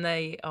imagine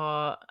they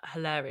are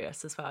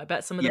hilarious as well. I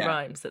bet some of the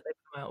rhymes that they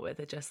come out with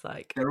are just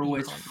like, they're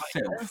always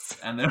filth,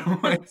 and they're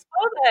always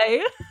are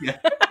they? Yeah.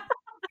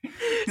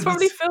 It's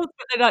probably filth,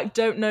 but they like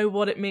don't know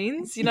what it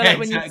means, like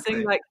when you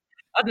sing like,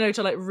 I don't know,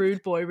 to like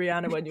Rude Boy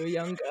Rihanna when you're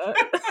younger.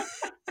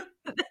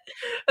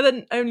 And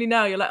then only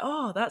now you're like,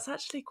 oh, that's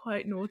actually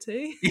quite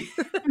naughty.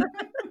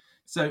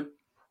 So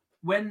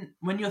when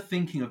you're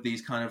thinking of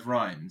these kind of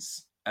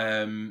rhymes,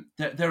 there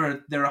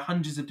are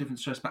hundreds of different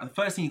stress patterns.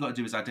 The first thing you've got to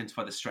do is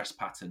identify the stress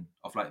pattern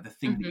of like the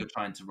thing that you're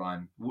trying to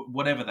rhyme,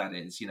 whatever that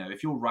is.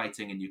 If you're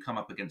writing and you come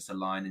up against a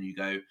line and you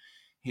go,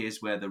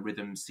 here's where the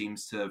rhythm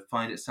seems to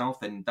find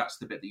itself, then that's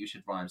the bit that you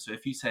should rhyme. So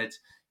if you said,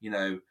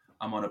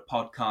 I'm on a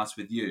podcast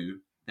with you,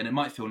 then it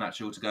might feel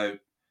natural to go,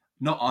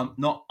 not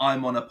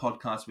I'm on a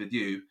podcast with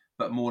you,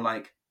 but more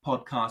like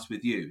podcast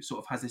with you, sort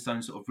of has this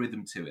own sort of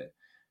rhythm to it.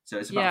 So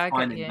it's Yeah, about I get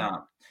finding you. that.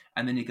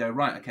 And then you go,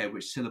 right, okay,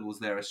 which syllables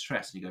there are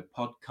stressed? And you go,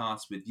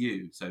 podcast with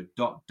you. So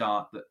dot,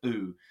 dart, the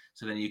oo.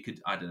 So then you could,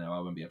 I don't know, I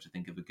won't be able to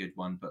think of a good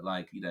one, but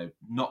like,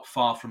 not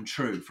far from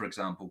true, for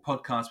example.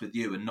 Podcast with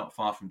you and not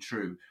far from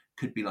true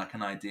could be like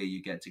an idea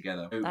you get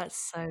together.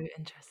 That's so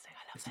interesting.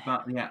 I It's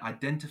love about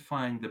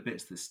identifying the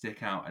bits that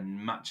stick out and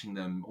matching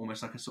them,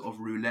 almost like a sort of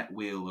roulette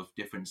wheel of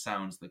different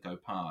sounds that go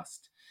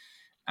past.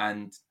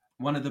 And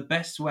one of the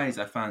best ways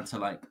I found to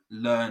like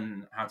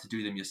learn how to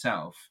do them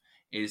yourself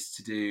is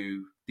to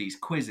do these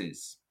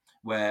quizzes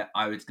where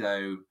I would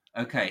go,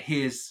 okay,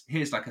 here's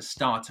like a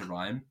starter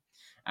rhyme,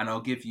 and I'll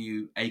give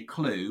you a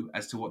clue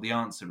as to what the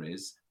answer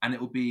is, and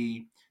it will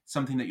be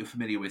something that you're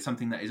familiar with,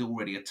 something that is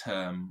already a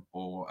term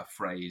or a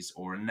phrase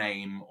or a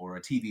name or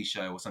a TV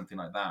show or something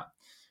like that.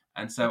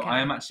 And so I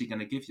Okay. am actually going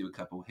to give you a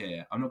couple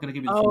here. I'm not going to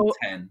give you the full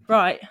 10.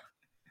 Right.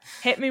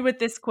 Hit me with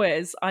this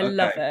quiz. I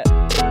love Okay.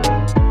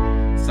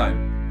 it. So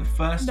the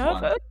first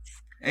Nervous? one,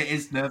 it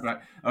is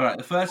nerve-wracking. All right,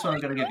 the first one I'm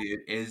going to give you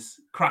is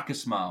crack a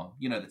smile.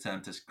 You know the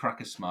term, to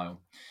crack a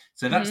smile.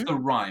 So that's the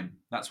rhyme.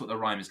 That's what the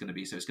rhyme is going to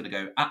be. So it's going to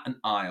go at an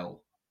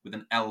aisle with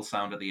an L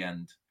sound at the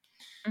end.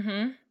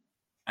 Mm-hmm.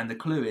 And the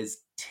clue is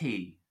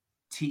T,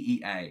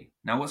 T-E-A.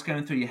 Now, what's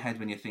going through your head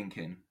when you're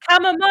thinking?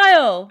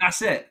 Chamomile.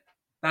 That's it.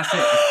 That's it.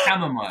 It's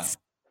chamomile.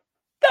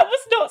 That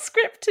was not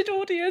scripted,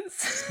 audience.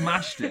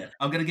 Smashed it.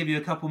 I'm going to give you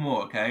a couple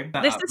more, okay?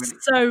 This is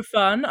so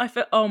fun. I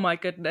feel, oh my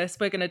goodness,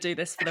 we're going to do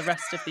this for the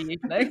rest of the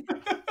evening.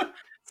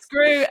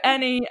 Screw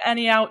any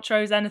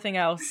outros, anything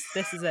else.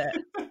 This is it.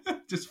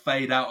 Just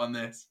fade out on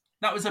this.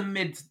 That was a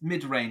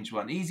mid-range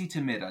one. Easy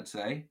to mid, I'd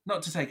say.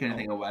 Not to take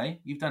anything away.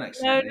 You've done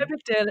excellently. No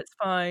big deal. It's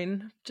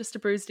fine. Just a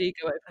bruised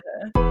ego over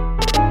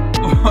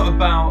here. What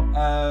about,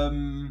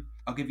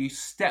 I'll give you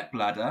step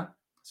ladder.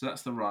 So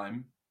that's the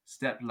rhyme.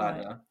 Step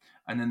ladder. Right.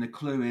 And then the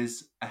clue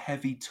is a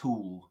heavy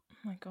tool. Oh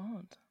my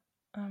God.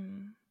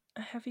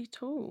 A heavy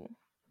tool.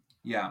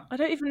 Yeah. I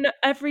don't even know.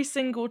 Every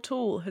single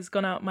tool has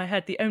gone out of my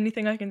head. The only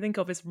thing I can think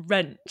of is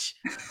wrench.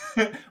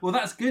 Well,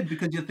 that's good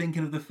because you're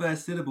thinking of the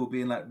first syllable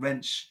being like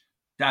wrench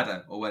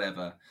dada or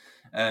whatever.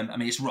 I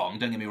mean, it's wrong.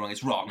 Don't get me wrong.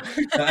 It's wrong.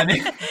 But, I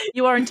mean,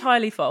 you are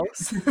entirely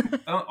false.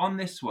 On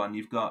this one,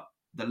 you've got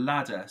the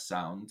ladder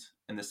sound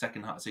in the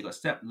second half. So you've got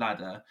step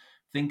ladder.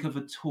 Think of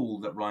a tool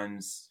that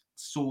rhymes,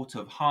 sort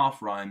of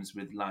half rhymes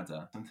with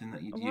ladder. Something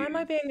that you use. Why am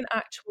I being an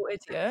actual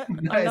idiot?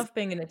 No, I love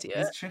being an idiot.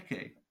 It's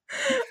tricky.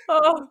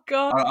 Oh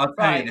God! I'll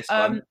tell you this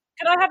one.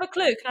 Can I have a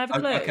clue?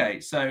 Okay,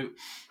 so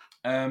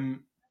I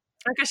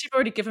guess you've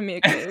already given me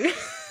a clue.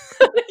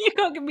 You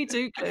can't give me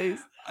two clues.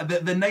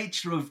 The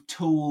nature of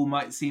tool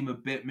might seem a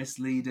bit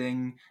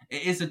misleading.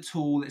 It is a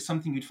tool. It's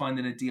something you'd find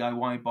in a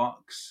DIY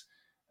box.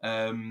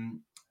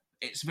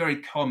 It's very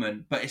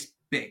common, but it's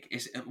big.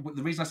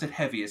 The reason I said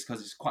heavy is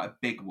because it's quite a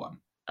big one.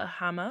 A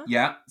hammer?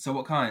 Yeah. So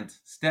what kind?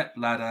 Step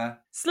ladder.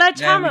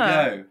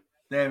 Sledgehammer.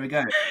 There we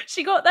go.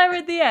 She got there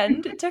in the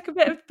end. It took a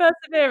bit of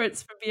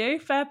perseverance from you.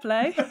 Fair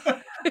play.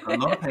 A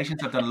lot of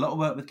patience. I've done a lot of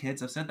work with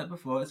kids. I've said that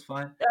before. It's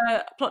fine.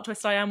 Plot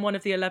twist, I am one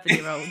of the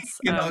 11-year-olds.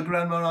 You're not a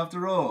grandma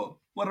after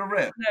all. What a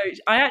rip. No,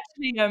 I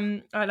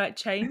actually I like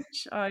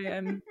change.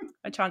 I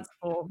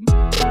transform.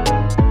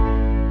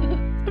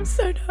 I'm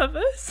so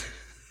nervous.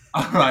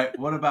 All right,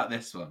 what about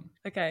this one?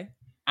 Okay.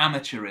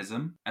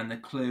 Amateurism, and the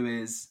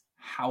clue is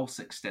house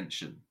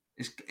extension.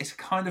 It's a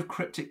kind of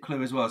cryptic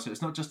clue as well, so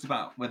it's not just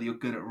about whether you're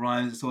good at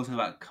rhymes, it's also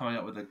about coming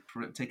up with a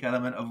cryptic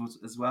element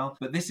as well.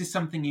 But this is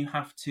something you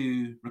have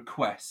to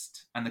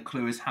request, and the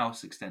clue is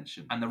house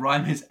extension, and the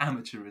rhyme is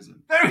amateurism.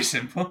 Very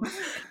simple.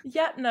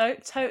 Yeah, no,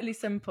 totally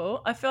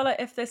simple. I feel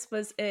like if this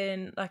was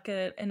in like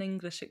an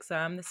English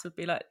exam, this would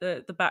be like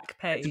the back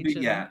page.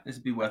 This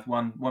would be worth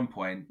one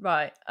point.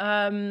 Right.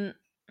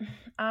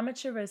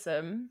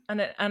 Amateurism and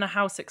a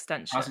house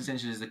extension. House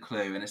extension is the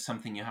clue, and it's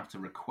something you have to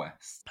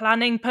request.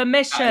 Planning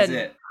permission. That is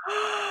it.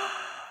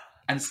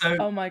 And so,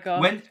 oh my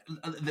God. When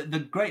the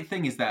great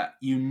thing is that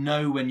you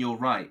know when you're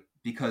right,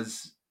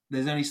 because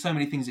there's only so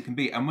many things it can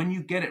be, and when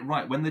you get it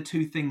right, when the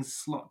two things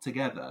slot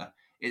together,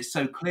 it's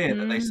so clear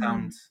that they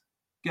sound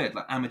good.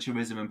 Like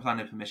amateurism and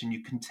planning permission,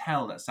 you can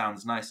tell that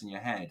sounds nice in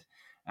your head,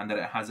 and that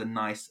it has a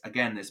nice.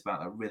 Again, it's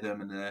about a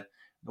rhythm and the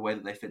way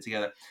that they fit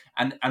together,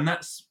 and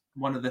that's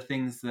one of the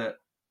things that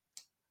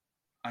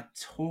I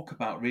talk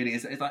about really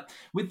is like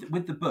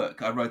with the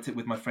book. I wrote it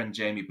with my friend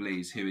Jamie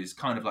Blees, who is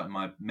kind of like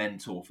my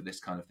mentor for this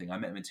kind of thing. I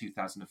met him in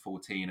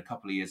 2014, a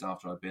couple of years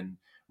after I'd been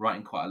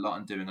writing quite a lot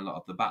and doing a lot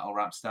of the battle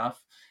rap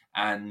stuff.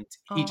 And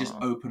he just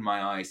opened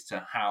my eyes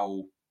to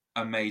how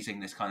amazing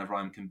this kind of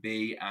rhyme can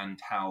be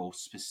and how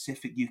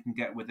specific you can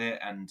get with it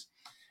and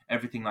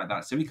everything like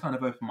that. So he kind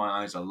of opened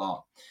my eyes a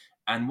lot.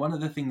 And one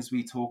of the things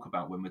we talk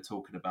about when we're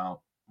talking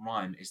about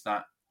rhyme is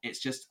that it's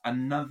just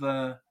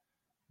another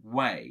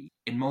way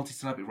in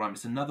multisyllabic rhyme.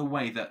 It's another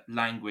way that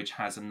language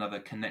has another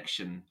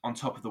connection on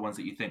top of the ones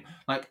that you think.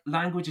 Like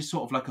language is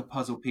sort of like a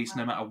puzzle piece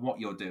no matter what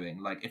you're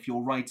doing. Like if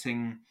you're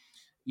writing,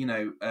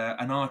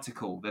 an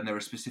article, then there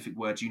are specific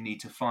words you need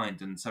to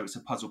find. And so it's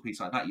a puzzle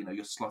piece like that.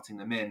 You're slotting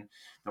them in,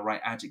 the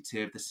right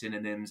adjective, the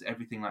synonyms,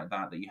 everything like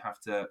that you have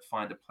to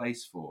find a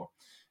place for.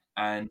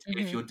 And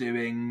if Hmm. you're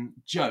doing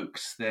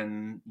jokes,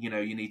 then you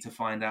need to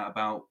find out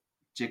about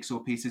jigsaw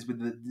pieces with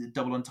the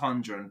double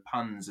entendre and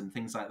puns and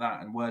things like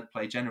that, and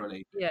wordplay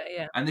generally. Yeah,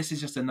 yeah. And this is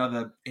just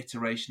another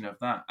iteration of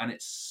that, and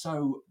it's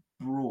so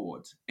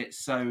broad. It's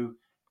so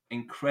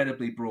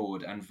incredibly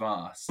broad and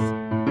vast.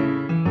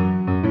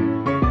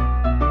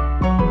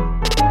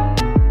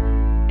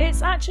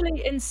 It's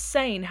actually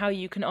insane how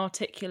you can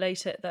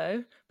articulate it,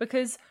 though,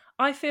 because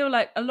I feel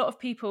like a lot of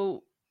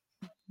people,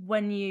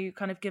 when you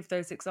kind of give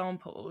those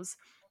examples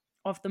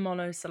of the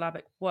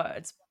monosyllabic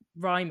words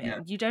Yeah.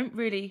 rhyming, you don't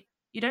really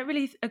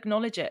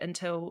acknowledge it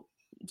until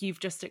you've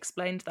just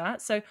explained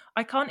that. So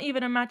I can't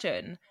even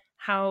imagine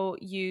how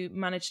you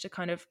managed to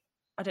kind of,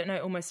 I don't know,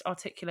 almost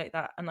articulate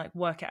that and like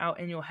work it out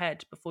in your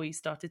head before you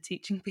started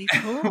teaching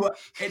people. Well,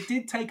 it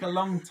did take a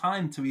long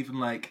time to even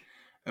like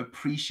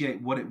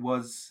appreciate what it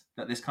was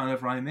that this kind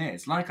of rhyme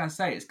is. Like I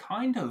say, it's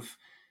kind of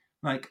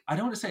like, I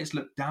don't want to say it's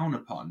looked down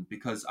upon,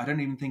 because I don't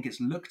even think it's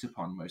looked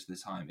upon most of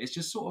the time. It's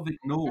just sort of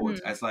ignored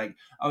Mhm. as like,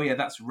 oh yeah,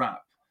 that's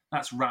rap.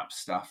 That's rap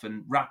stuff.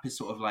 And rap is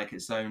sort of like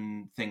its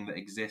own thing that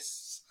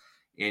exists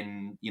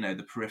in,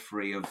 the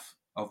periphery of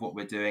what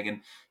we're doing.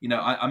 And,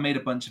 I made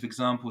a bunch of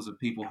examples of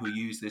people who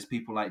use this,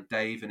 people like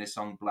Dave in his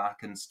song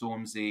Black, and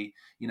Stormzy,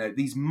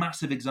 these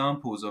massive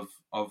examples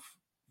of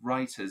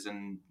writers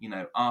and,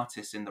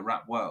 artists in the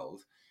rap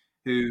world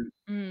who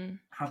Mm.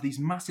 have these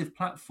massive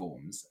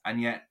platforms,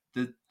 and yet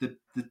the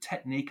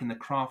technique and the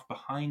craft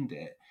behind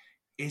it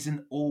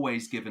isn't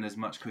always given as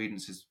much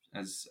credence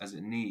as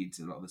it needs.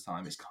 A lot of the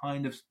time it's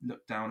kind of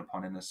looked down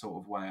upon in a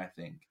sort of way, I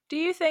think. Do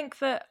you think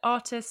that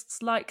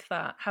artists like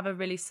that have a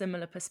really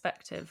similar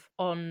perspective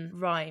on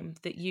rhyme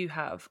that you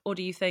have? Or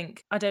do you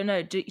think, I don't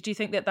know, do you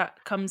think that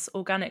that comes I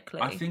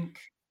organically think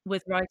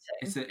with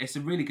it's writing?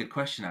 a really good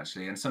question,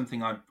 actually, and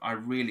something I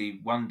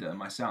really wonder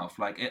myself.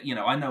 Like,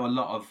 I know a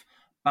lot of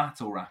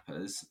battle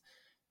rappers,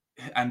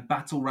 and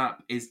battle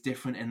rap is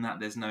different in that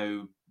there's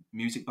no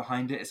music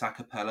behind it. It's a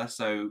cappella.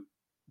 So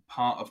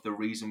part of the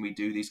reason we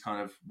do these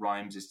kind of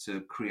rhymes is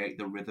to create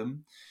the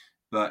rhythm,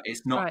 but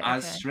it's not Right,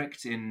 as okay.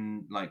 strict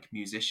in like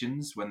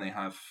musicians when they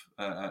have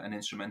an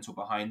instrumental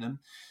behind them.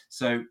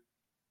 So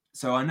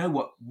I know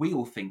what we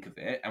all think of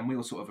it, and we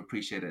all sort of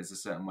appreciate it as a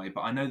certain way,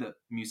 but I know that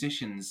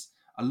musicians,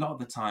 a lot of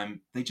the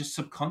time, they just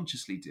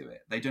subconsciously do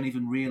it. They don't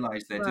even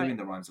realize they're Right. doing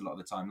the rhymes a lot of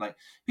the time. Like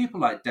people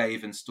like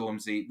Dave and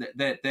Stormzy,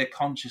 they're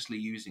consciously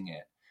using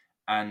it,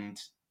 and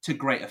to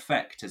great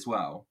effect as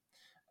well.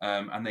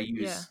 And they Yeah.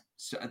 use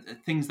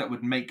things that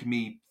would make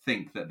me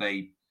think that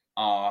they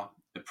are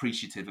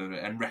appreciative of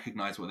it and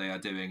recognize what they are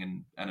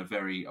doing, and are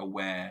very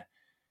aware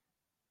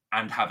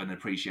and have an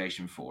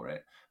appreciation for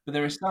it. But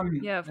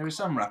Yeah, of there are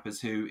some course.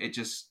 rappers who it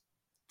just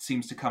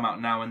seems to come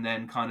out now and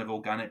then, kind of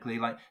organically.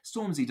 Like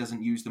Stormzy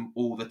doesn't use them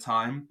all the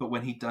time, but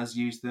when he does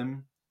use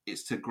them,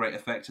 it's to great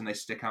effect and they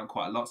stick out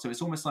quite a lot. So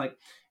it's almost like,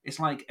 it's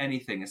like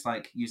anything. It's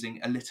like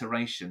using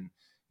alliteration.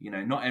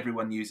 Not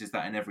everyone uses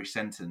that in every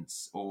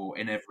sentence or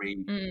in every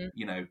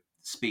Mm.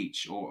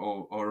 speech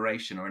or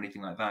oration or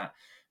anything like that.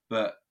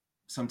 But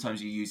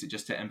sometimes you use it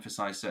just to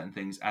emphasize certain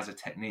things as a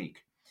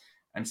technique.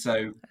 And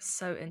so That's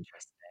so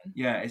interesting.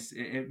 yeah,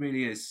 it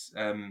really is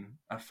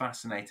a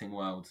fascinating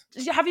world.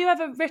 Have you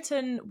ever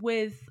written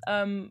with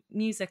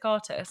music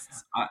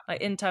artists, I,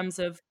 like in terms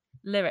of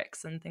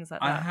lyrics and things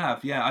like I that?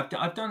 have, yeah,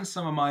 I've done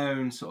some of my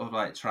own sort of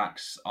like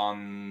tracks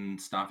on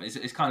stuff.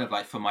 It's kind of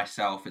like for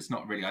myself. It's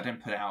not really, I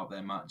don't put it out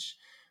there much.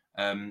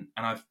 And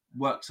I've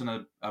worked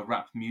on a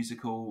rap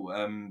musical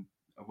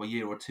a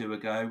year or two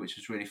ago, which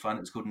was really fun.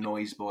 It was called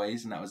Noise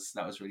Boys, and that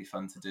was really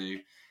fun to do.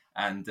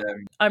 And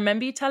I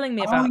remember you telling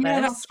me oh about yeah,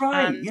 that's this,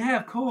 right. and Yeah,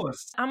 of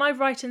course. am I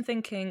right in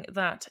thinking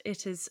that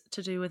it is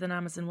to do with an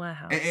Amazon It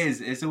warehouse?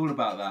 is. It's all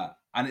about that,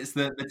 and it's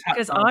the tap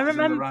Because I dancers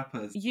and the remember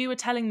rappers. you were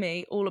telling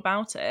me all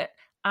about it,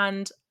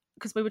 and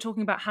because we were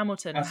talking about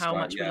Hamilton and That's how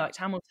right. much we Yeah, liked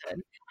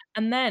Hamilton,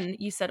 and then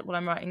you said, "Well,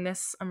 I'm writing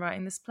this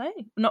play."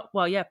 Not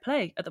well, yeah,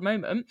 play at the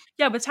moment.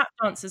 Yeah, with tap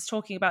dancers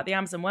talking about the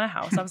Amazon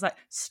warehouse. I was like,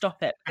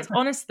 "Stop it!" Because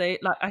honestly,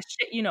 like I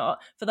shit you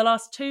not, for the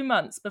last 2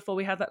 months before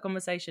we had that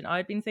conversation, I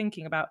had been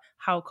thinking about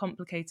how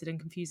complicated and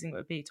confusing it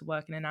would be to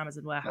work in an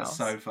Amazon that's warehouse.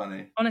 so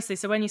funny. Honestly,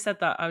 so when you said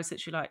that, I was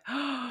literally like,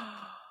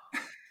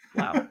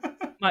 "Wow,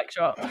 mic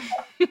drop."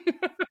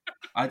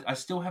 I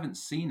still haven't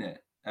seen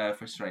it,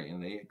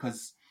 frustratingly,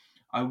 because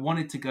I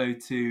wanted to go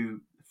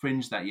to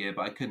Fringe that year,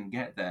 but I couldn't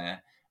get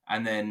there.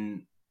 And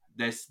then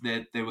they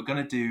were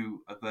going to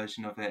do a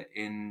version of it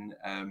in,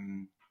 I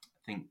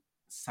think,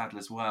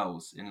 Sadler's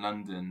Wells in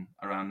London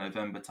around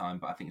November time,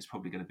 but I think it's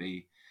probably going to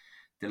be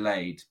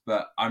delayed.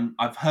 But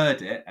I've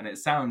heard it and it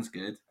sounds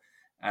good,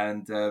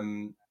 and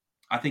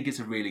I think it's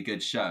a really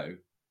good show.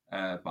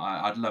 But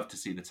I'd love to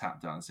see the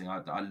tap dancing.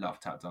 I love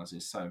tap dancing;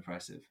 it's so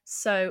impressive.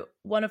 So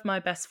one of my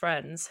best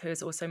friends, who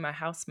is also my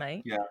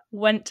housemate, Yeah.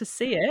 went to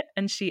see it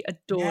and she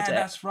adored Yeah, it.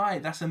 that's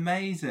right. That's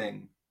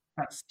amazing.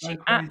 That's so She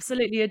crazy.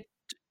 absolutely,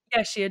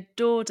 yeah, she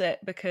adored it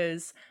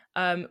because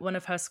one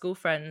of her school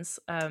friends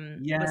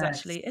was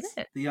actually in Yes,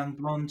 it. the young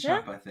blonde Yeah,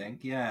 chap, I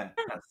think. Yeah,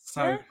 that's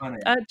yeah. so funny.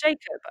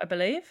 Jacob, I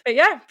believe. But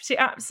yeah, she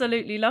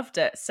absolutely loved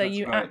it. So That's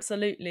you great.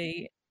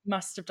 absolutely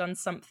must have done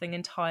something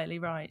entirely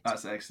right.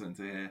 That's excellent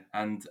to hear.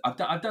 And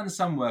I've done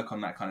some work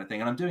on that kind of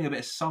thing, and I'm doing a bit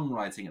of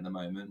songwriting at the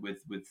moment with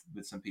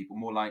some people,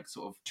 more like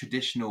sort of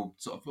traditional,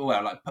 sort of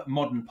like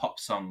modern pop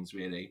songs,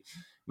 really,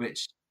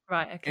 which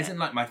Right, okay. isn't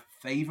like my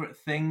favorite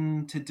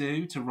thing to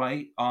do to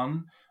write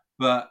on,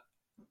 but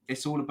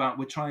it's all about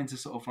we're trying to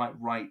sort of like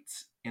write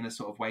in a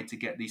sort of way to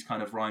get these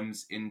kind of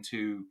rhymes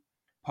into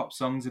pop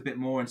songs a bit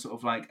more, and sort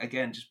of like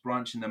again just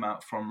branching them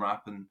out from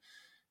rap and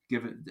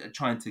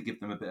trying to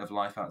give them a bit of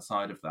life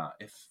outside of that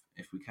if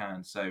we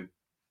can. So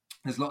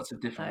there's lots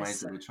of different That is ways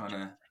so that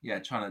we're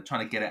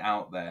trying to get it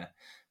out there,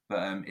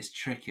 but it's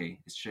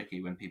tricky. It's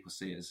tricky when people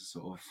see it as a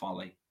sort of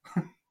folly.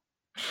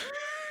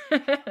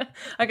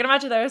 I can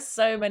imagine there are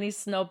so many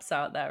snobs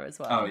out there as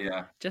Oh well.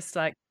 yeah, Just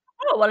like,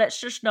 oh, well, it's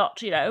just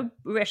not,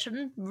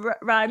 written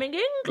rhyming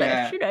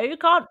English. yeah. You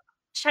can't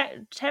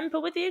temper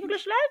with the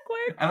English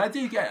language. And I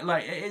do get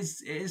like it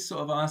is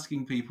sort of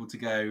asking people to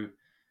go,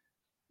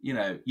 you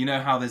know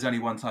how there's only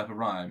one type of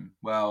rhyme.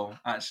 Well,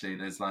 actually,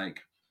 there's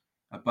like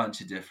a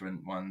bunch of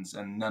different ones,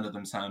 and none of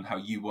them sound how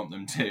you want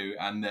them to,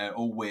 and they're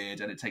all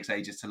weird, and it takes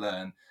ages to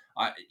learn.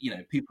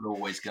 People are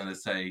always going to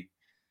say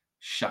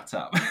 "shut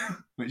up,"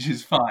 which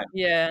is fine,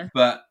 Yeah.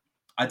 but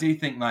I do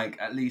think like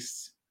at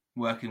least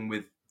working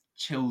with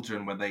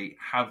children where they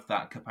have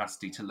that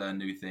capacity to learn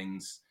new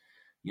things.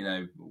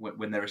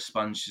 When they're a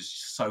sponge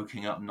just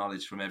soaking up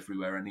knowledge from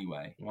everywhere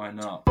anyway, why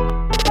not?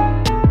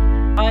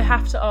 I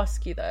have to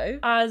ask you though,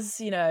 as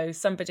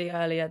somebody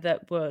earlier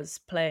that was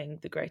playing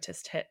the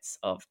greatest hits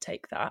of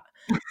Take That,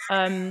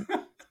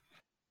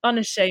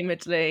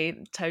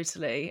 unashamedly,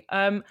 totally.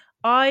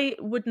 I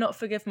would not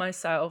forgive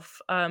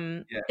myself Yeah,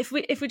 if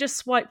we just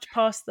swiped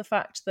past the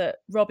fact that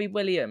Robbie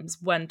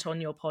Williams went on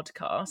your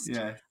podcast.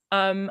 yeah.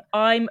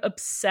 I'm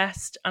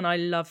obsessed and I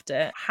loved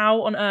it.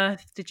 How on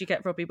earth did you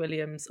get Robbie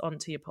Williams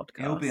onto your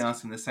He'll be podcast?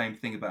 asking the same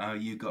thing about how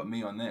you got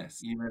me on this.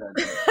 You realise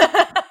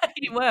that?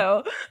 He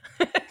will.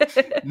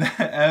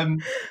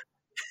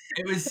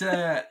 It was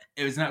an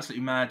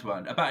absolutely mad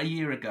one. About a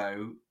year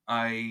ago,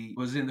 I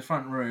was in the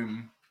front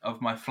room of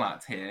my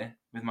flat here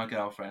with my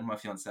girlfriend, my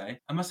fiance.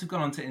 I must have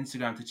gone onto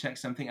Instagram to check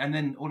something, and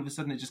then all of a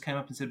sudden it just came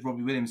up and said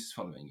Robbie Williams is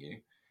following you,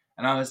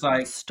 and I was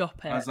like,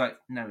 Stop it.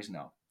 no, he's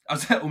not. I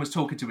was almost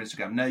talking to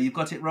Instagram. No, you've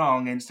got it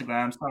wrong,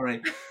 Instagram.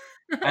 Sorry.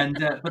 And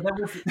but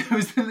there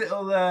was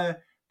the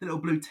little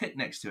blue tick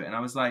next to it, and I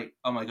was like,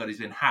 oh my god, he's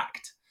been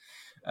hacked.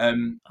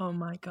 Oh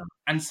my god.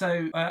 And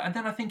so, and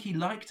then I think he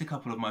liked a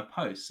couple of my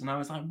posts, and I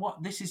was like,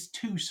 "What? This is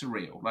too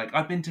surreal!" Like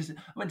I went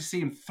to see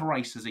him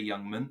thrice as a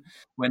young man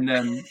when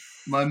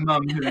my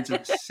mum, who is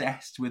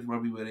obsessed with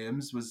Robbie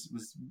Williams, was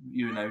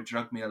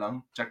dragged me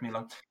along,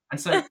 and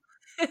so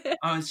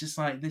I was just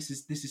like, "This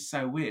is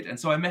so weird." And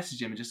so I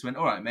messaged him and just went,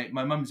 "All right, mate,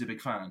 my mum's a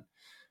big fan,"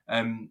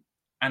 and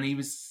he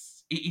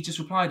just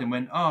replied and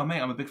went, "Oh,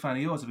 mate, I'm a big fan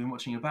of yours. I've been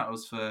watching your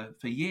battles for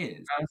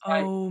years." I was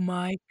like, Oh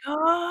my "No,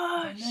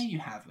 gosh. you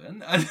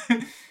haven't."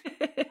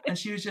 And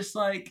she was just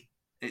like,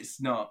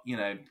 "It's not,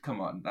 come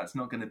on, that's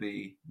not going to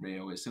be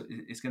real. It's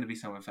going to be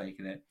someone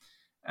faking it."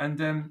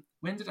 And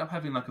we ended up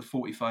having like a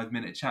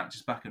 45-minute chat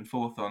just back and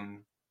forth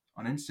on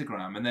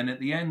Instagram. And then at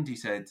the end, he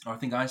said, or I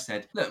think I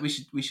said, "Look,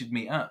 we should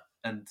meet up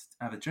and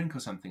have a drink or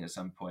something at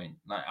some point."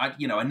 Like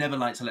I never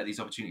like to let these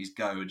opportunities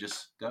go and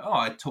just go, "Oh,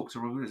 I talked to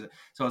Robert."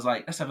 So I was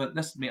like,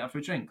 let's meet up for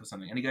a drink or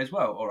something. And he goes,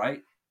 "Well, all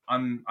right,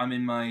 I'm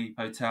in my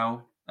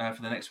hotel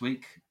for the next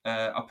week.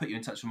 I'll put you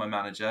in touch with my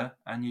manager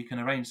and you can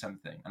arrange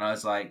something." And I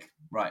was like,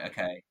 right,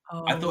 okay.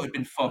 I thought it'd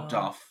been fobbed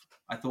off.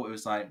 I thought it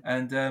was like,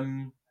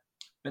 and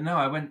but no,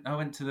 I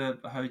went to the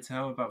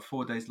hotel about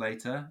 4 days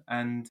later,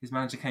 and his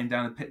manager came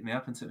down and picked me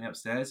up and took me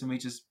upstairs, and we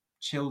just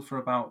chilled for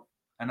about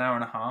an hour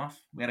and a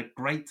half. We had a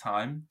great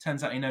time.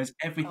 Turns out he knows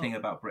everything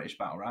about British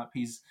battle rap.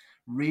 He's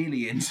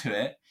really into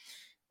it.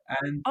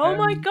 And Oh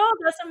my god,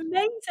 that's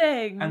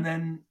amazing. and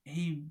then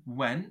he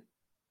went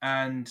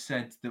and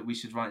said that we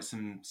should write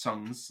some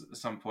songs at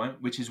some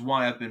point, which is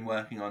why I've been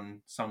working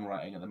on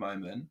songwriting at the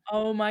moment.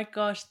 Oh my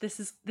gosh, this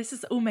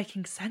is all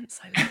making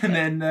sense. I love And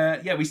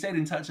it. then we stayed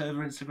in touch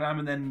over Instagram,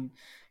 and then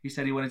he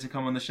said he wanted to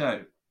come on the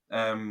show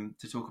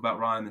to talk about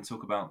rhyme and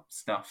talk about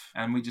stuff,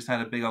 and we just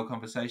had a big old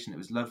conversation. It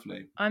was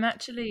lovely. I'm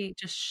actually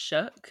just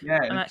shook. Yeah,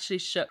 I'm actually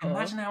shook.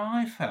 imagine how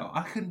I felt.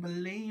 I couldn't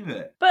believe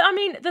it. But I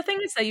mean, the thing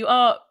is that you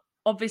are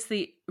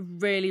obviously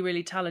really,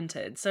 really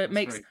talented. So it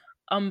makes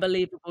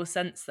unbelievable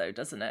sense though,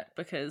 doesn't it?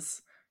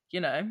 Because,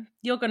 you're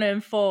going to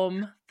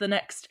inform the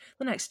next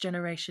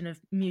generation of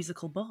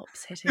musical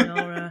bops hitting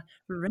our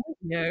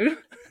radio.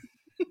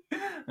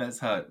 Let's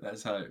hope.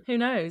 Who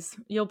knows?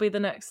 You'll be the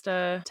next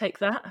Take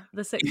That,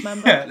 the sixth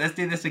member. Yeah, let's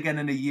do this again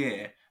in a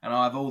year, and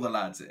I'll have all the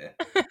lads here.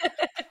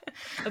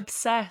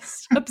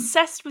 Obsessed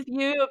with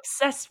you,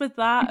 obsessed with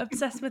that,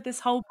 obsessed with this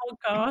whole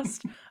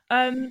podcast.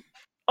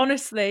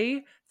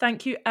 Honestly,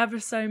 thank you ever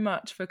so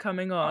much for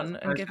coming on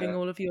and giving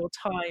all of your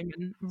time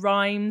and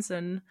rhymes,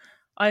 and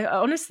I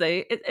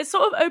honestly, it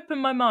sort of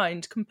opened my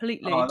mind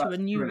completely Oh, to a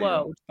that's new brilliant.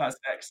 world. That's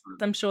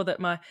excellent. I'm sure that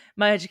my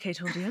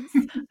educated audience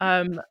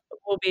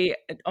will be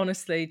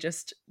honestly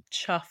just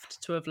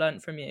chuffed to have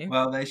learnt from you.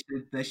 Well, they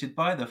should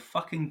buy the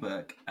fucking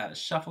book at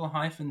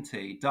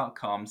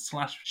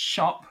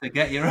shuffle-t.com/shop to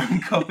get your own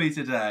copy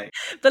today.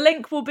 The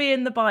link will be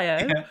in the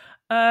bio. Yeah.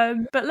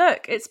 But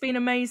look, it's been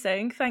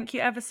amazing. Thank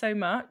you ever so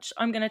much.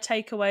 I'm going to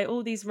take away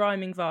all these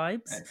rhyming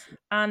vibes. Excellent.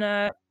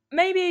 And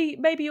maybe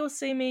you'll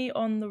see me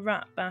on the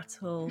rap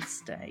battle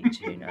stage.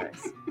 Who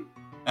knows?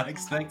 I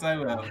expect I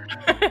will.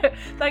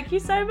 Thank you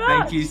so much.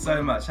 Thank you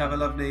so much. Have a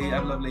lovely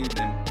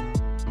evening.